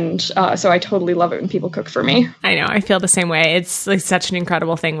 And so I totally love it when people cook for me. I know. I feel the same way. It's like such an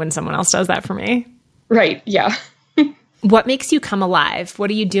incredible thing when someone else does that for me. Right. Yeah. What makes you come alive?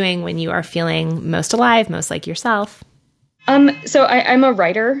 What are you doing when you are feeling most alive, most like yourself? So I'm a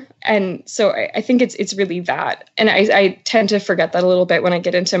writer. And so I think it's really that. And I tend to forget that a little bit when I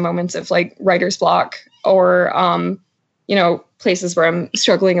get into moments of like writer's block or, places where I'm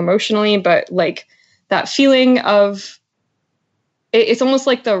struggling emotionally. But like that feeling of, it's almost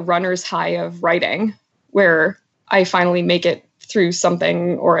like the runner's high of writing, where I finally make it through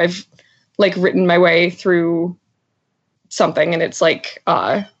something, or I've like written my way through something, and it's like,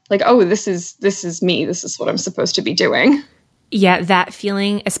 oh, this is me. This is what I'm supposed to be doing. Yeah, that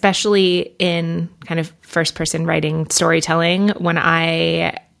feeling, especially in kind of first-person writing storytelling, when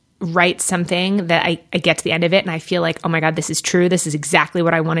I write something that I get to the end of it and I feel like, oh my God, this is true. This is exactly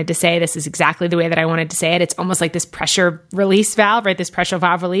what I wanted to say. This is exactly the way that I wanted to say it. It's almost like this pressure release valve, right? This pressure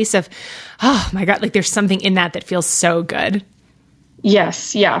valve release of, oh my God, like there's something in that feels so good.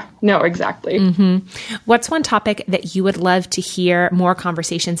 Yes. Yeah. No, exactly. Mm-hmm. What's one topic that you would love to hear more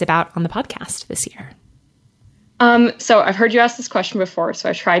conversations about on the podcast this year? So I've heard you ask this question before, so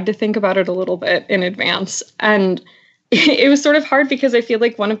I tried to think about it a little bit in advance. And it was sort of hard because I feel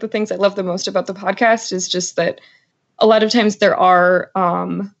like one of the things I love the most about the podcast is just that a lot of times there are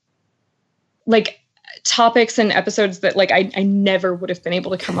like topics and episodes that like I never would have been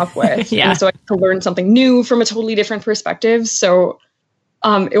able to come up with. Yeah. And so I had to learn something new from a totally different perspective. So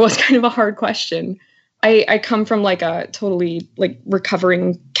it was kind of a hard question. I come from like a totally like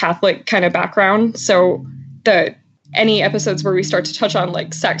recovering Catholic kind of background. So any episodes where we start to touch on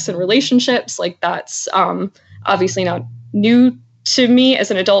like sex and relationships, like that's obviously not new to me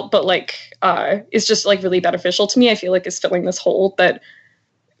as an adult, but like is just like really beneficial to me. I feel like is filling this hole that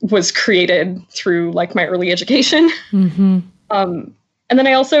was created through like my early education. Mm-hmm. And then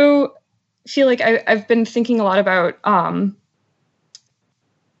I also feel like I've been thinking a lot about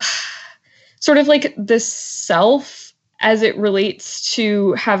sort of like the self as it relates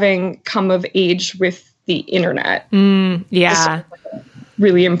to having come of age with the internet. Yeah.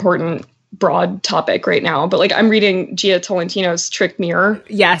 Really important, broad topic right now. But like I'm reading Gia Tolentino's Trick Mirror.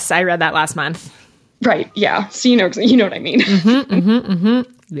 Yes, I read that last month. Right. Yeah. So you know what I mean. Mm-hmm, mm-hmm,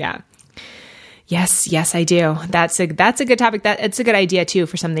 mm-hmm. Yeah. Yes, I do. That's a good topic. It's a good idea too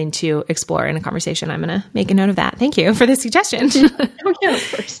for something to explore in a conversation. I'm going to make a note of that. Thank you for the suggestion. Oh, yeah,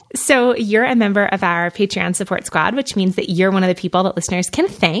 of course. So you're a member of our Patreon support squad, which means that you're one of the people that listeners can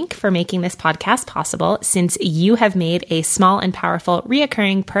thank for making this podcast possible, since you have made a small and powerful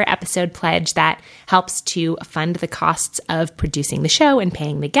reoccurring per episode pledge that helps to fund the costs of producing the show and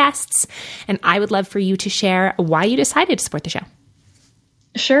paying the guests. And I would love for you to share why you decided to support the show.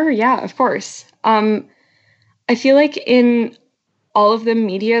 Sure. Yeah, of course. I feel like in all of the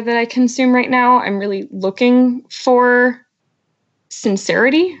media that I consume right now, I'm really looking for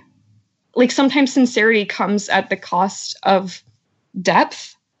sincerity. like sometimes sincerity comes at the cost of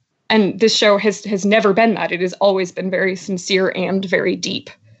depth. And this show has never been that. It has always been very sincere and very deep.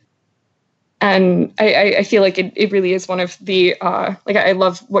 And I feel like it really is one of the, like, I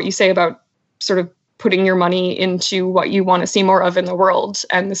love what you say about sort of putting your money into what you want to see more of in the world.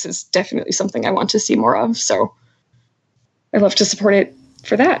 And this is definitely something I want to see more of. So I love to support it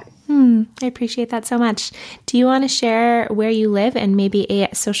for that. I appreciate that so much. Do you want to share where you live and maybe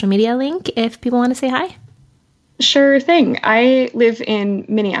a social media link if people want to say hi? Sure thing. I live in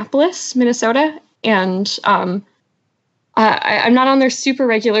Minneapolis, Minnesota, and I'm not on there super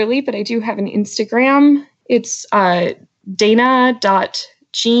regularly, but I do have an Instagram. It's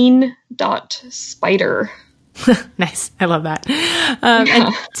dana.jean.spider. Nice. I love that.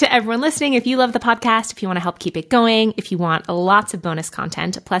 And to everyone listening, if you love the podcast, if you want to help keep it going, if you want lots of bonus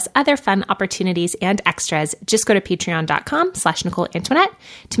content, plus other fun opportunities and extras, just go to patreon.com/Nicole Antoinette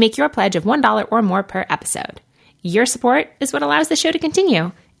to make your pledge of $1 or more per episode. Your support is what allows the show to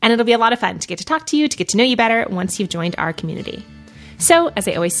continue, and it'll be a lot of fun to get to talk to you, to get to know you better once you've joined our community. So, as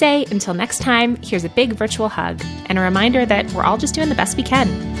I always say, until next time, here's a big virtual hug and a reminder that we're all just doing the best we can.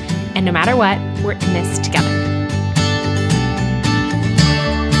 And no matter what, we're in this together.